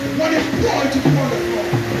full. When you pour it, you pour the floor.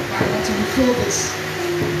 I want to fill this.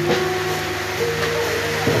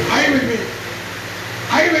 Are you with me?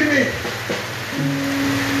 Are you with me?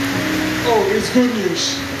 Oh, it's good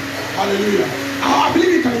news. Hallelujah. Oh, I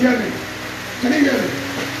believe you can hear me. Can you hear me?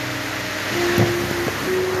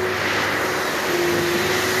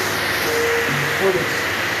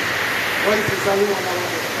 What is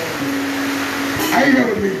it? Are you here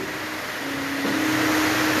with me?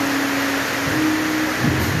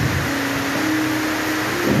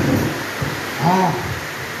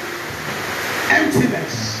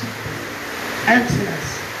 Emptiness. Emptiness.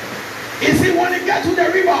 You see, when you get to the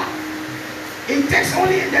river, it takes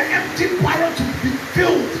only the empty barrel to be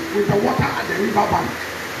filled with the water at the river bank.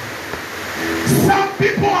 Some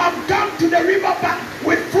people have come to the river bank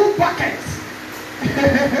with full buckets.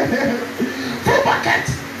 Full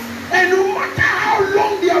buckets. And no matter how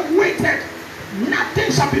long they have waited,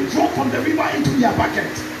 nothing shall be drawn from the river into their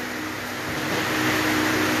bucket.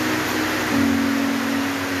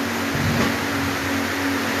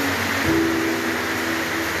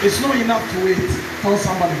 It's not enough to wait. Tell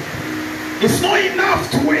somebody. It's not enough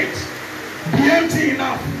to wait. Be empty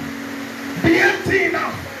enough. Be empty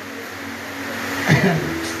enough.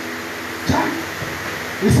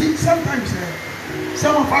 You see, sometimes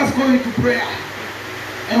some of us go into prayer,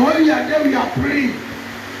 and when we are there, we are praying.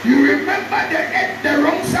 You remember the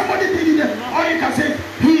wrong somebody did it, or you can say,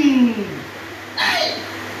 Hey,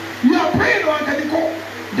 you are praying, or can you go?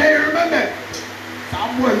 Then you remember.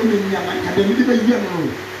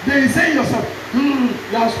 Then you say yourself, you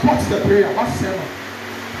have spotted the prayer. What's sermon?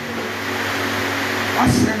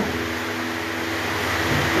 What's sermon?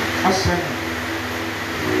 What's sermon?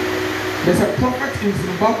 There's a prophet in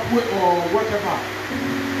Zimbabwe or whatever.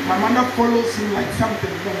 My mother follows him like something.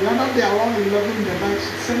 The other day around 11 in the night,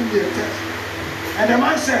 she sent me a text. And the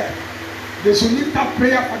man said, they should lift up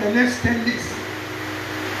prayer for the next 10 days.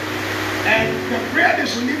 And the prayer they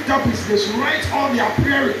should lift up is they should write all their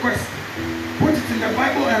prayer requests, put it in the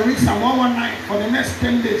Bible and read Psalm 119 for the next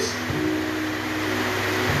 10 days.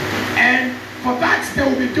 And for that they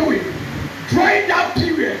will be doing. During that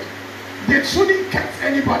period, they shouldn't catch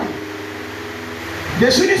anybody.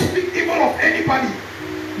 They shouldn't speak evil of anybody.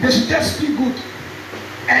 They should just speak good.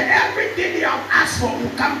 And everything they have asked for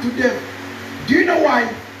will come to them. Do you know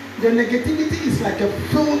why? The negativity is like a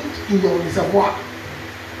flood in your reservoir.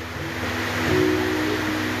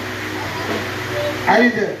 Are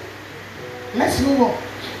you there? Let's move on.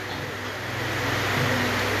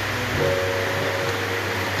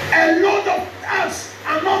 A lot of us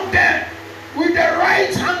are not there with the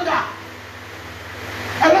right hunger.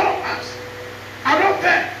 A lot of us are not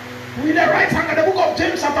there with the right hunger. The book of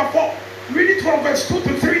James chapter 4, read it from verse 2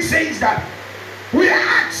 to 3 says that we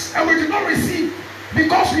ask and we do not receive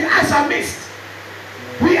because we ask amiss.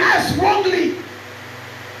 We ask wrongly.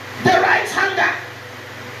 The right hunger.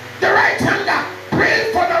 The right hunger.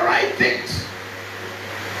 Pray for the right things.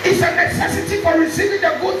 It's a necessity for receiving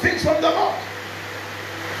the good things from the Lord.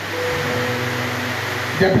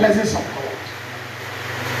 The blessings of God.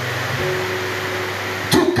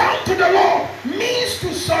 To come to the Lord means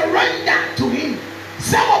to surrender to Him.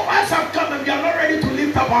 Some of us have come and we are not ready to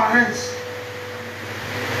lift up our hands.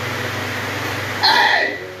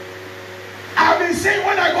 Hey! I've been saying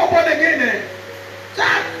when I go born again,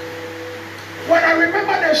 that when I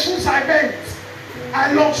remember the shoes I bent,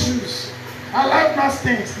 I love shoes. I love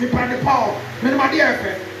Mustangs. By the power.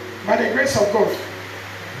 By the grace of God.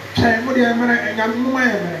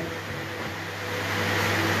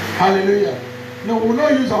 Hallelujah. No, we'll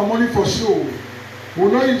not use our money for show.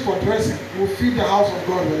 We'll not use for dressing. We'll feed the house of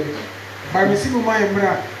God with it. By receiving my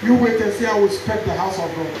emra, you wait and see how we spend the house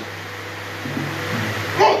of God.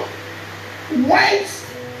 Look. White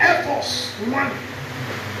Air Force 1.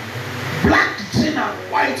 Black jean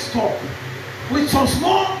and white top. With some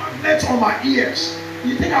small magnets on my ears.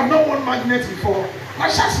 You think I've not worn magnets before? My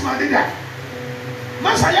shasma did that.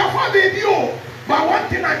 Masaya baby, oh. But one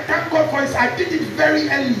thing I thank God for is I did it very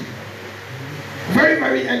early. Very,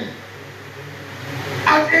 very early.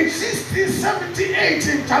 At age 16, 17,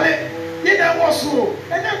 18, Chale, you know what's so.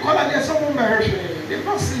 And then call it someone they've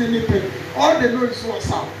not seen anything. All they know is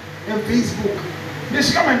WhatsApp and Facebook. They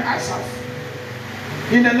should come and ask us.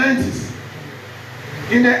 In the 90s.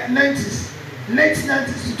 In the 90s. Late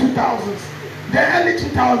 90s to 2000s, the early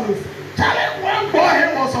 2000s, Charlie, one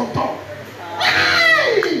boy was on top.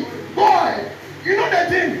 Hey, boy, you know the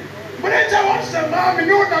thing. But then I watched the mom, you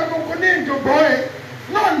know that go to boy.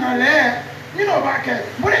 No, no, you know back here.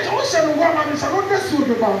 But then I watched the woman, it's another suit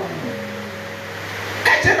about me. I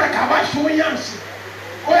tell you, I show Yancy.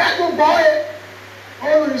 Oh, I go boy.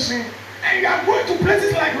 Oh, you see. And you are going to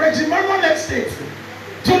places like Reggie Marmon Estate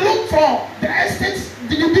to look for the estate's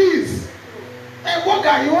DVDs. Hey, what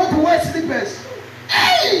guy, you want to wear slippers?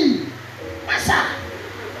 Hey! Massa!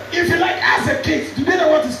 If you like as a kid, do they know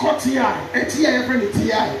what is called TI? A TI, your friend is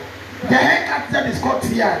TI. The haircut that is called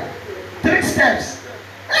TI. 3 steps.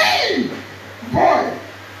 Hey! Boy!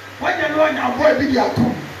 When you know your boy be your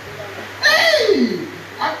too. Hey!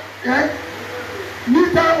 Yeah?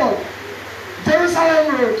 New Town,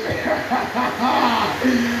 Jerusalem Road.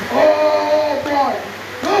 Oh boy.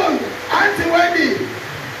 Oh, Auntie Wendy.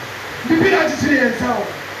 Bibi that is here now.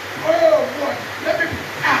 Oh boy. Let me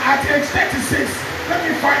at age 36. Let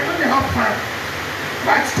me have fun.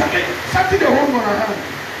 But something the whole one around.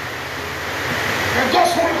 The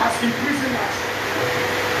gospel has imprisoned us.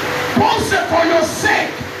 Paul said, for your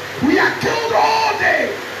sake, we are killed all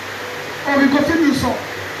day. Or we go feel you so.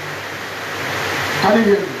 Can you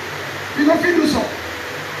hear me? We go feel you so.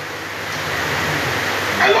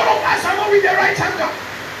 A lot of us are not with the right anger.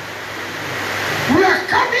 We are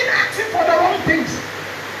coming asking for the wrong things.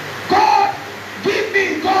 God, give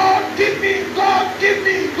me, God, give me, God, give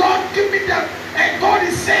me, God, give me that. And God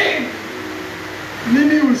is saying,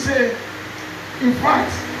 Mimi will say, in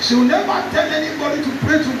fact, she will never tell anybody to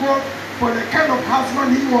pray to God for the kind of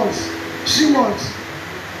husband he wants, she wants.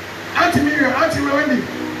 Auntie Miriam, Auntie Wendy,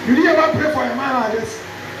 did you ever pray for a man like this?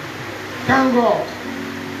 Thank God.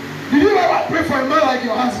 Did you ever pray for a man like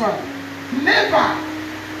your husband? Never.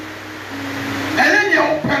 And then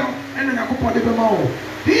your pen and then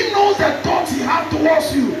he knows the thoughts he has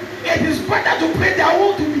towards you. It is better to pray their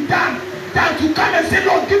will to be done than to come and say,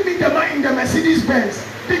 Lord, give me the money in the Mercedes Benz.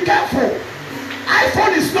 Be careful.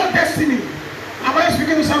 iPhone is not destiny. Am I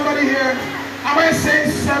speaking to somebody here? Am I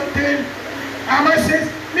saying something? Am I saying?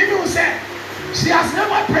 Maybe will say, she has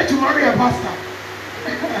never prayed to marry a pastor.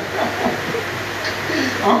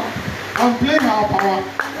 I'm playing her power.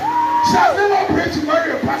 She has never prayed to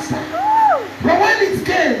marry a pastor. But when it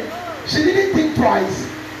came, she didn't think twice.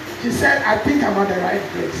 She said, I think I'm at the right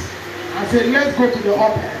place. I said, let's go to the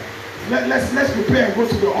altar. Let's prepare and go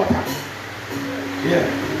to the altar. Yeah.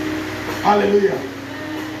 Hallelujah.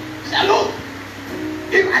 She said, look,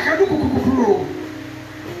 if I can do kukukukuro.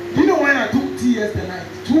 You know when I took tea yesterday night,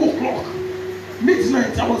 2 o'clock,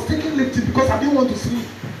 midnight, I was taking Lipton because I didn't want to sleep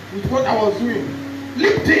with what I was doing.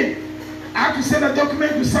 Lipton. I had to send a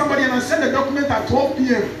document to somebody and I sent the document at 12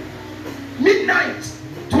 p.m. Midnight,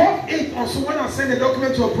 12:08 or so when I sent the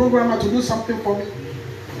document to a programmer to do something for me.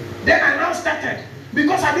 Then I now started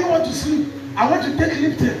because I didn't want to sleep. I want to take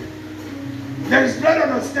Lipton. There is blood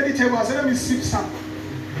on a steady table. I said, let me sip some.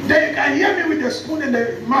 Then you can hear me with the spoon and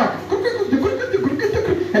the mug.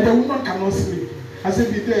 And the woman cannot sleep. I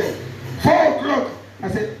said, be there. 4 o'clock. I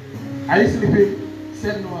said, are you sleeping? He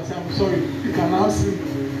said, no. I said, I'm sorry. You can now sleep.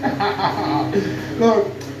 Look,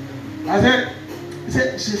 I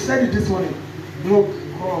said, she said it this morning. Look,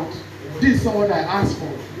 God, this is someone I asked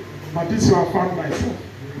for. But this is who I found myself.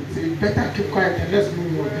 So you better keep quiet and let's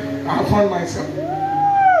move on. I found myself.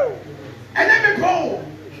 And let me go.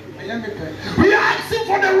 We are asking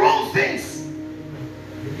for the wrong things.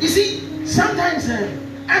 You see, sometimes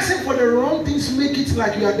asking for the wrong things make it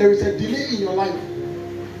like there is a delay in your life.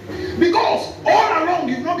 Because all along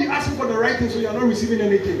you've not been asking for the right thing, so you're not receiving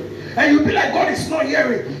anything. And you'll be like, God is not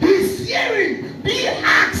hearing. He's hearing. Be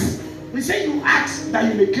asked. We say you ask that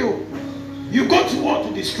you may kill. You go to war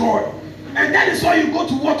to destroy. And that is why you go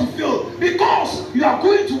to war to fill. Because you are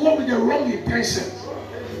going to war with the wrong intentions.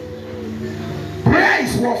 Prayer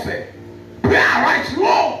is warfare. Prayer aright,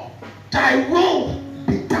 Lord, thy will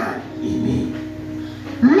be done in me.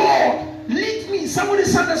 Lord, lead me. Somebody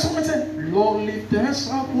sang that song and said, Lord, lift us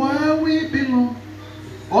up where we belong.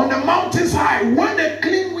 On the mountains high, when the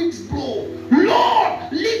clean winds blow.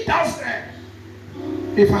 Lord, lift us there.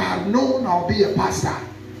 If I had known I'll be a pastor,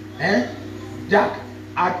 Jack,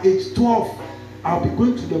 at age 12, I'll be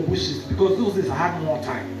going to the bushes because those days I had more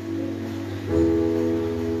time.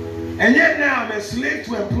 And yet now I'm a slave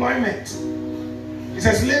to employment. It's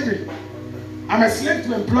a slavery. I'm a slave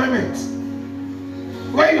to employment.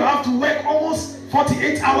 Where you have to work almost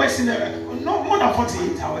 48 hours in a, no more than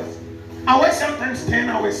 48 hours. I work sometimes 10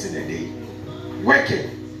 hours in a day. Working.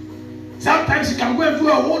 Sometimes you can go and do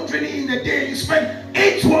a whole training in a day. You spend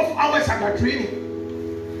 8-12 hours at that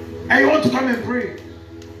training. And you want to come and pray.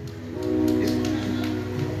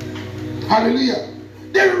 Hallelujah.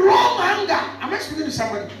 The wrong anger. Am I speaking to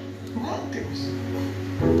somebody? Wrong things.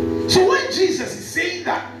 So when Jesus is saying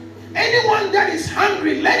that anyone that is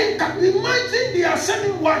hungry, let him come. Imagine they are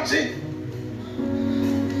sitting watching.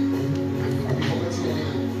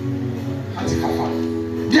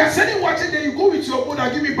 They are sitting watching, then you go with your boat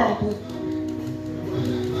and give me bamboo.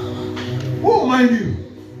 Who mind you?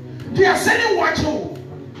 They are sitting watching.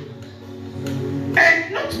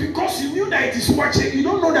 And not because you knew that it is watching, you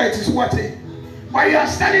don't know that it is watching. But you are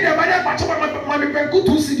standing there,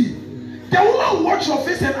 the woman will watch your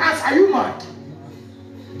face and ask, are you mad?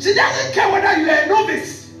 She doesn't care whether you are a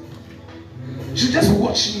novice. She just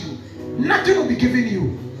watching you. Nothing will be given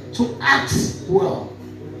you. So act well.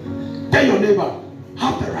 Tell your neighbor,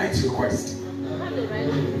 have the right request. Have the right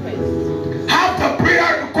request. Have the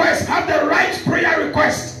prayer request. Have the right prayer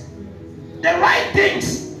request. The right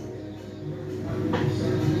things.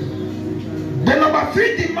 The number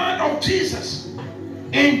 3 demand of Jesus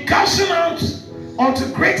in casting out unto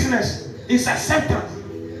greatness is acceptance.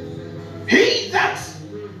 He that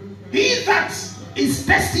is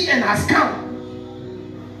thirsty and has come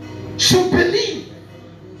should believe.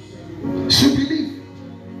 Should believe.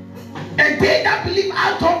 And they that believe,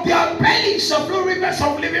 out of their belly shall flow rivers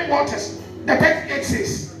of living waters. The 38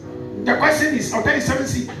 says. The question is, or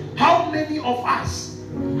 37c, how many of us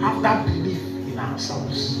have that belief in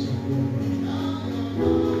ourselves?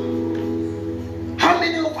 How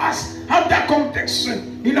many of us have that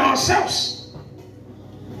conviction in ourselves?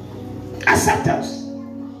 Acceptance.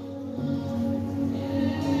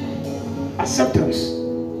 Acceptance.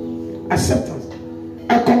 Acceptance.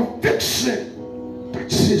 A conviction that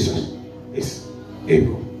Jesus is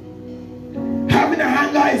able. Having a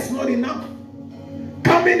hunger is not enough.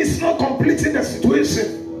 Coming is not completing the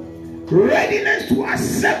situation. Readiness to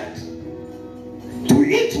accept, to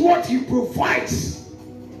eat what He provides,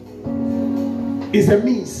 is a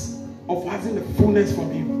means of having the fullness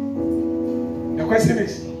from Him. The question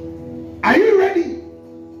is, are you ready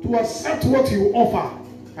to accept what you offer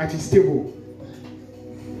at His table?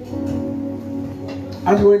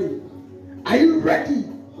 Are you ready? Are you ready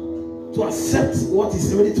to accept what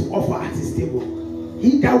He's ready to offer at His table?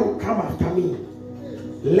 He that will come after me,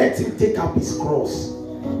 let him take up his cross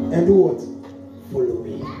and do what? Follow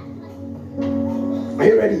me. Are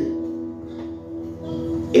you ready?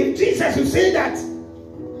 If Jesus will say that,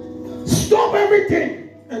 stop everything,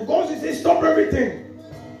 and God will say stop everything,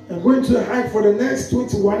 and going to hide for the next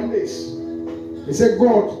 21 days. He said,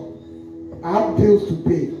 God, I have bills to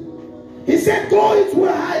pay. He said, go into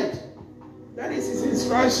a hide. That is His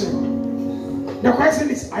instruction. The question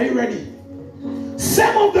is, are you ready?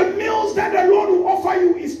 Some of the meals that the Lord will offer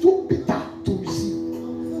you is too bitter to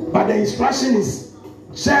receive. But the instruction is,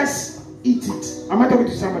 just eat it. Am I talking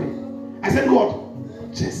to somebody? I said, Lord,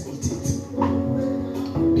 just eat it.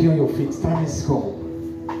 Be on your feet. Time is gone.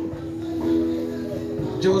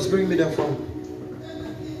 Just bring me the phone.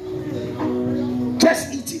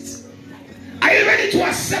 Just eat it. Are you ready to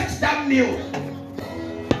accept that meal?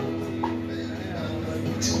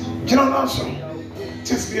 You don't answer.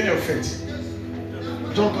 Just be on your feet.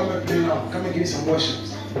 Don't come and play now. Come and give me some worship.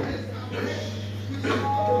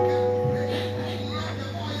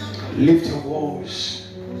 Lift your voice.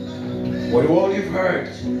 What all you've heard.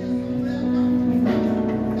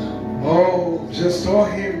 Oh, just tell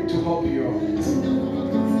Him to help you out.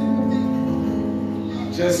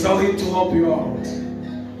 Just tell Him to help you out.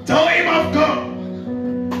 Tell Him I've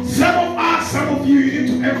come. Some of us, some of you, you need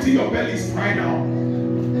to empty your bellies right now.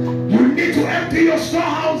 You need to empty your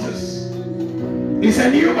storehouses. It's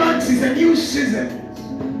a new month, it's a new season.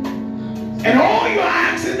 And all you are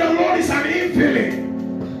asking the Lord is an infilling.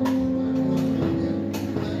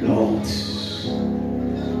 Lord,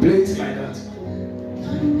 play it like that.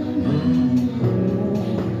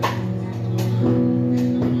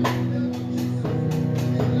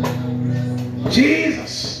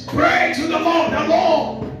 Jesus, pray to the Lord,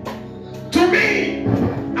 to me,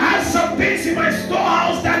 I have some things in my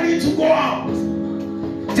storehouse that need to go out.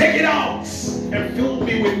 Take it out and fill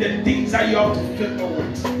me with the things that you have to fill me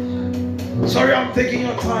with. Sorry, I'm taking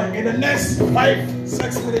your time. In the next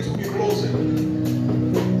 5-6 minutes, we'll be closing.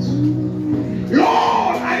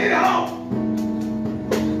 Lord, I need help.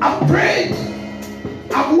 I've prayed.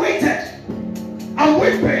 I've waited. I'm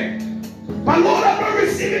weeping. But Lord, I'm not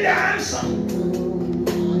receiving the answer.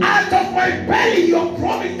 Out of my belly, you have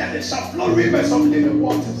promised that there shall flow rivers of living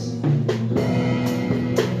waters.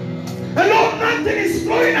 And Lord, nothing is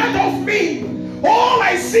flowing out of me. All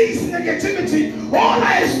I see is negativity. All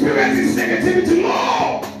I experience is negativity.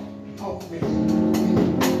 Lord, help me.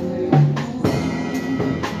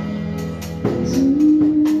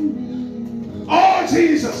 Oh,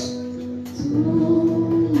 Jesus.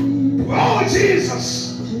 Oh, Jesus.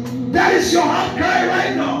 That is your heart cry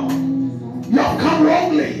right now. You have come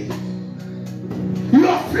wrongly. You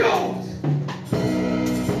are filled.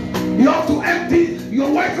 You have to empty your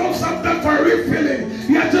wardrobe sometimes for refilling.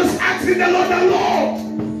 You are just asking the Lord,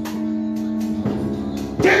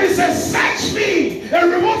 David says, search me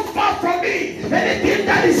and remove far from me anything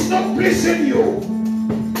that is not pleasing you.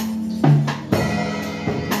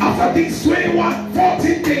 After these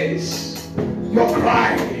 14 days, your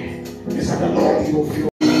cry is that the Lord you will feel.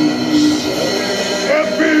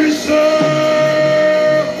 Every soul.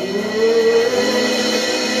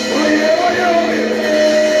 Oh yeah, oh yeah, oh yeah.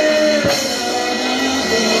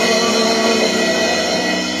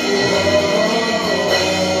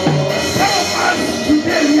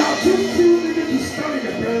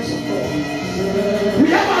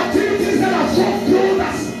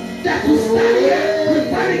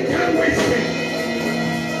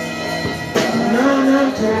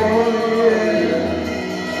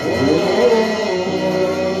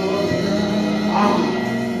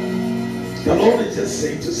 The Lord is just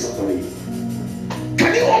saying to somebody,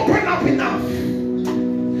 can you open up enough?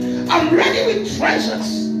 I'm ready with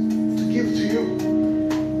treasures to give to you.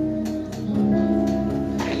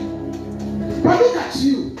 But look at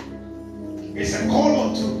you. It's a call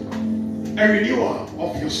unto a renewal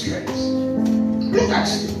of your strength. Look at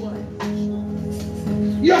you.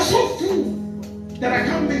 You are so full that I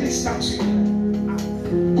can't minister to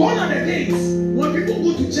you. Gone are the days when people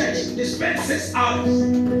go to church, they spend 6 hours.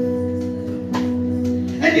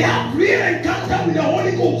 And they have real encounter with the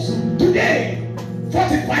Holy Ghost. Today,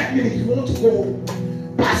 45 minutes, you want to go home.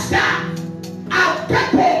 Pastor, our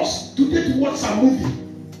purpose today to watch a movie.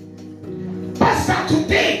 Pastor,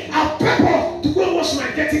 today, our purpose to go and wash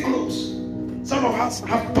my dirty clothes. Some of us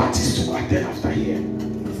have parties to attend after here.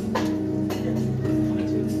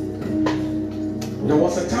 There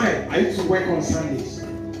was a time I used to work on Sundays.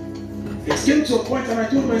 It came to a point and I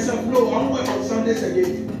told myself, no, I won't work on Sundays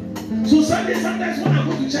again. So Sunday, sometimes when I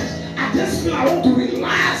go to church, I just feel I want to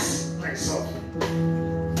relax myself.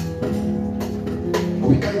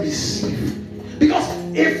 We can receive. Because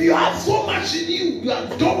if you have so much in you, you are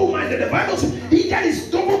double-minded. The Bible says, he that is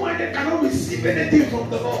double-minded cannot receive anything from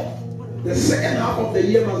the Lord. The second half of the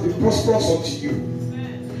year must be prosperous unto you.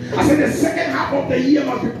 I said the second half of the year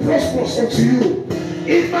must be prosperous unto you.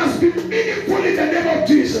 It must be meaningful in the name of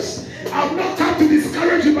Jesus. I've not come to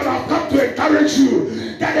discourage you, but I've come to encourage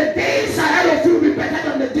you that the days ahead of you will be better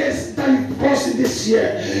than the days that you crossed in this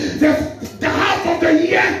year. The half of the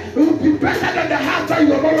year will be better than the half that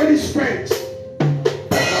you have already spent. I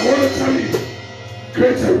want to tell you,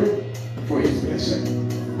 create a room for his blessing.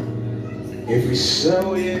 If we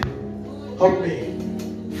sell it, help me.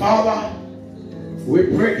 Father, we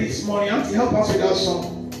pray this morning. Auntie, help us with that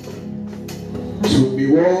song. To be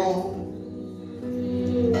warm.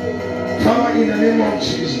 Father, in the name of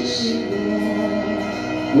Jesus,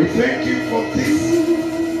 we thank you for this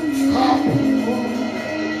cup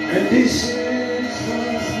and this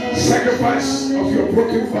sacrifice of your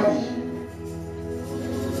broken body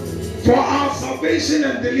for our salvation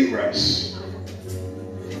and deliverance.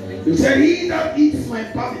 You said, he that eats my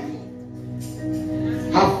body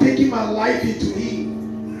have taken my life into him,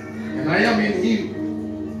 and I am in him.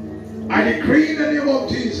 I decree in the name of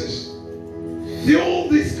Jesus, fill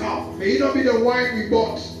this cup. May it not be the wine we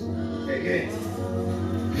bought again.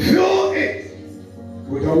 Fill it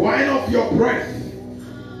with the wine of your breath,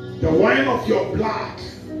 the wine of your blood,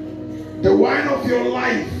 the wine of your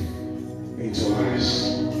life into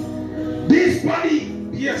us. This body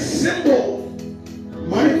be a symbol.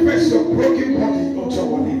 Manifest your broken body unto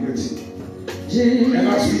our liberty. And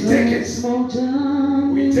as we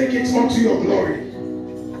take it unto your glory.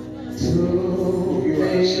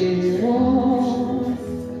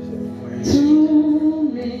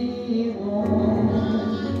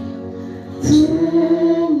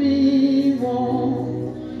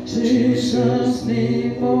 Jesus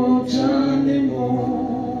name, oh Johnny Mo.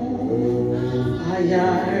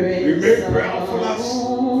 We make prayer for us.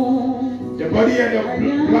 The body and the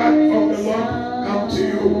blood of the Lord come to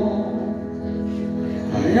you.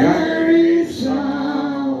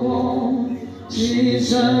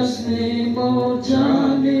 Jesus name, oh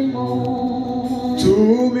Johnny Mo.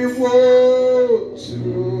 To me, woe. To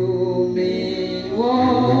me,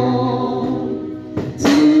 woe.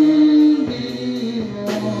 To me,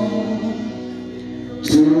 woe.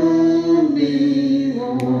 To me,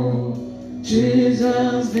 woe.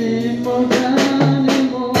 Jesus name, oh Johnny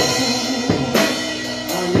Mo.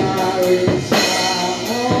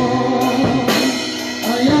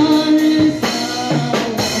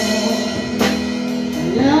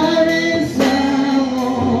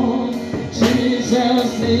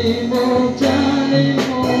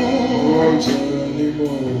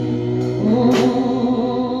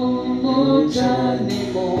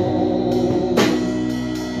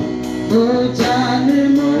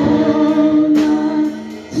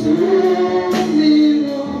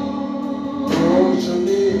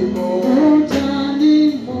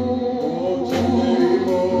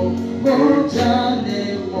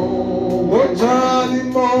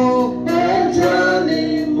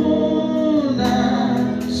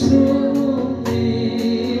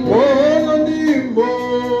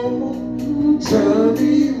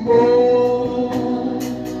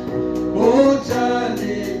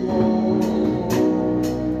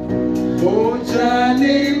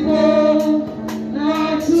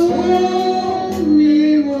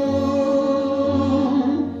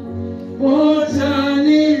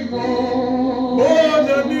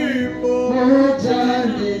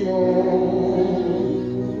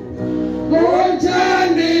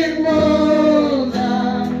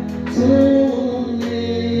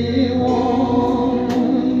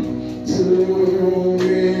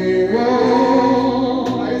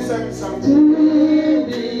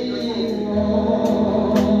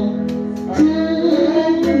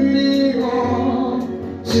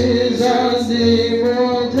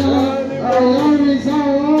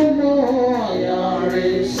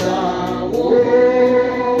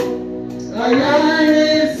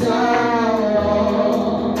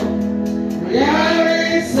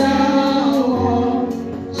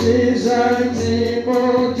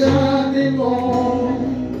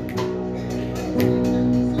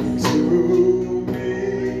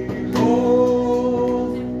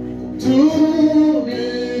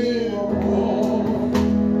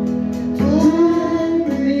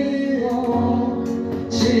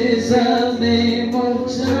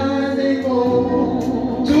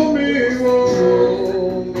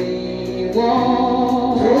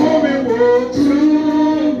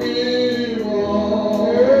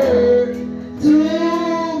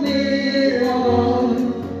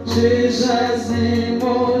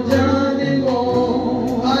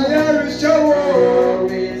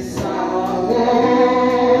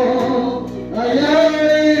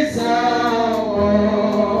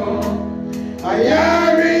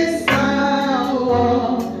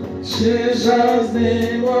 precious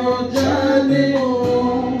name of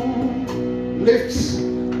Janemono. Lift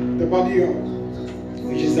the body up,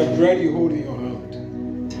 which is the bread you hold in your hand.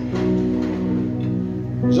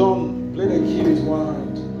 John, play the key with one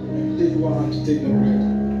hand and take one hand to take the bread.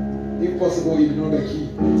 If possible, you know the key,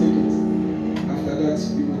 take it. After that,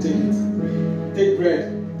 you will take it. Take bread.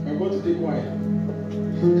 I'm going to take wine.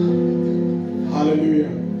 Hallelujah.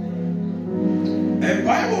 The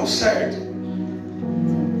Bible said,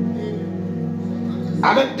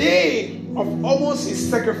 at the day of almost his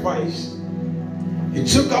sacrifice, he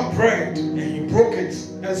took up bread and he broke it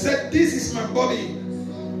and said, "This is my body,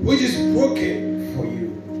 which is broken for you.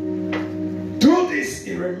 Do this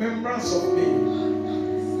in remembrance of me."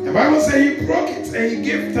 The Bible said he broke it and he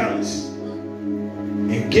gave thanks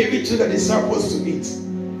and gave it to the disciples to eat.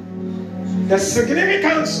 The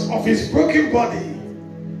significance of his broken body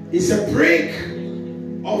is a break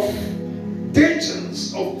of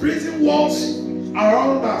tensions, of prison walls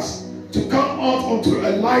around us to come out onto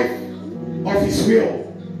a life of his will.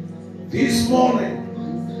 This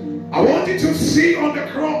morning, I want you to see on the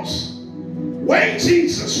cross when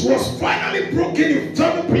Jesus was finally broken in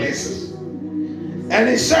 7 places, and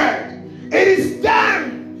he said, "It is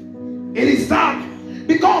done. It is done,"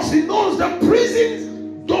 because he knows the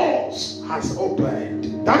prison doors has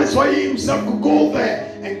opened. That is why he himself could go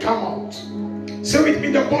there and come out. Say with me,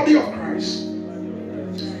 the body of Christ.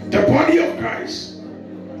 The body of Christ.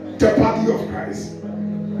 The body of Christ.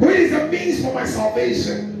 Who is the means for my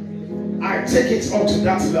salvation? I take it up to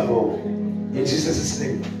that level. In Jesus'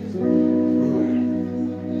 name.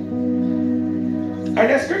 And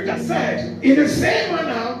the scripture said, in the same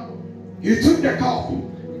manner, he took the cup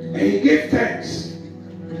and he gave thanks,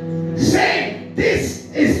 saying,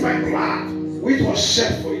 "This is my blood, which was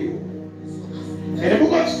shed for you." And the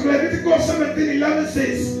book of Leviticus 17:11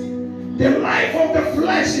 says, "The life of the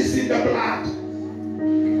flesh is in the blood.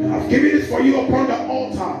 And I've given it for you upon the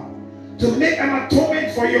altar to make an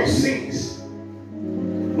atonement for your sins."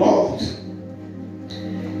 Lord,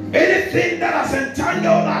 anything that has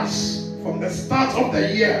entangled us from the start of the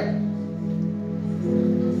year,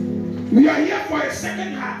 we are here for a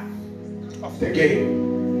second half of the game.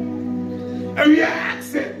 And we are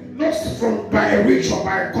asking, not by a ritual,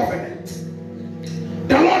 by a covenant.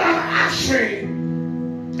 The Lord is ushering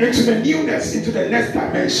into the newness, into the next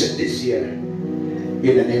dimension this year.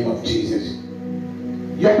 In the name of Jesus.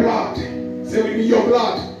 Your blood. Say with me, your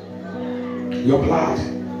blood. Your blood.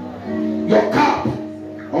 Your cup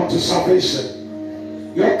unto salvation.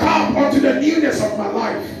 Your cup unto the newness of my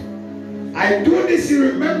life. I do this in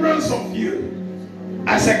remembrance of you,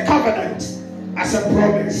 as a covenant, as a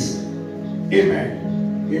promise. Amen.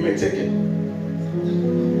 You may take it.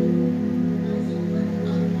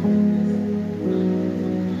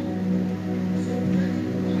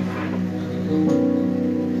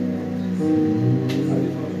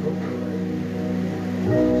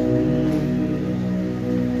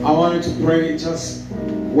 I want you to pray just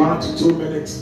 1 to 2 minutes.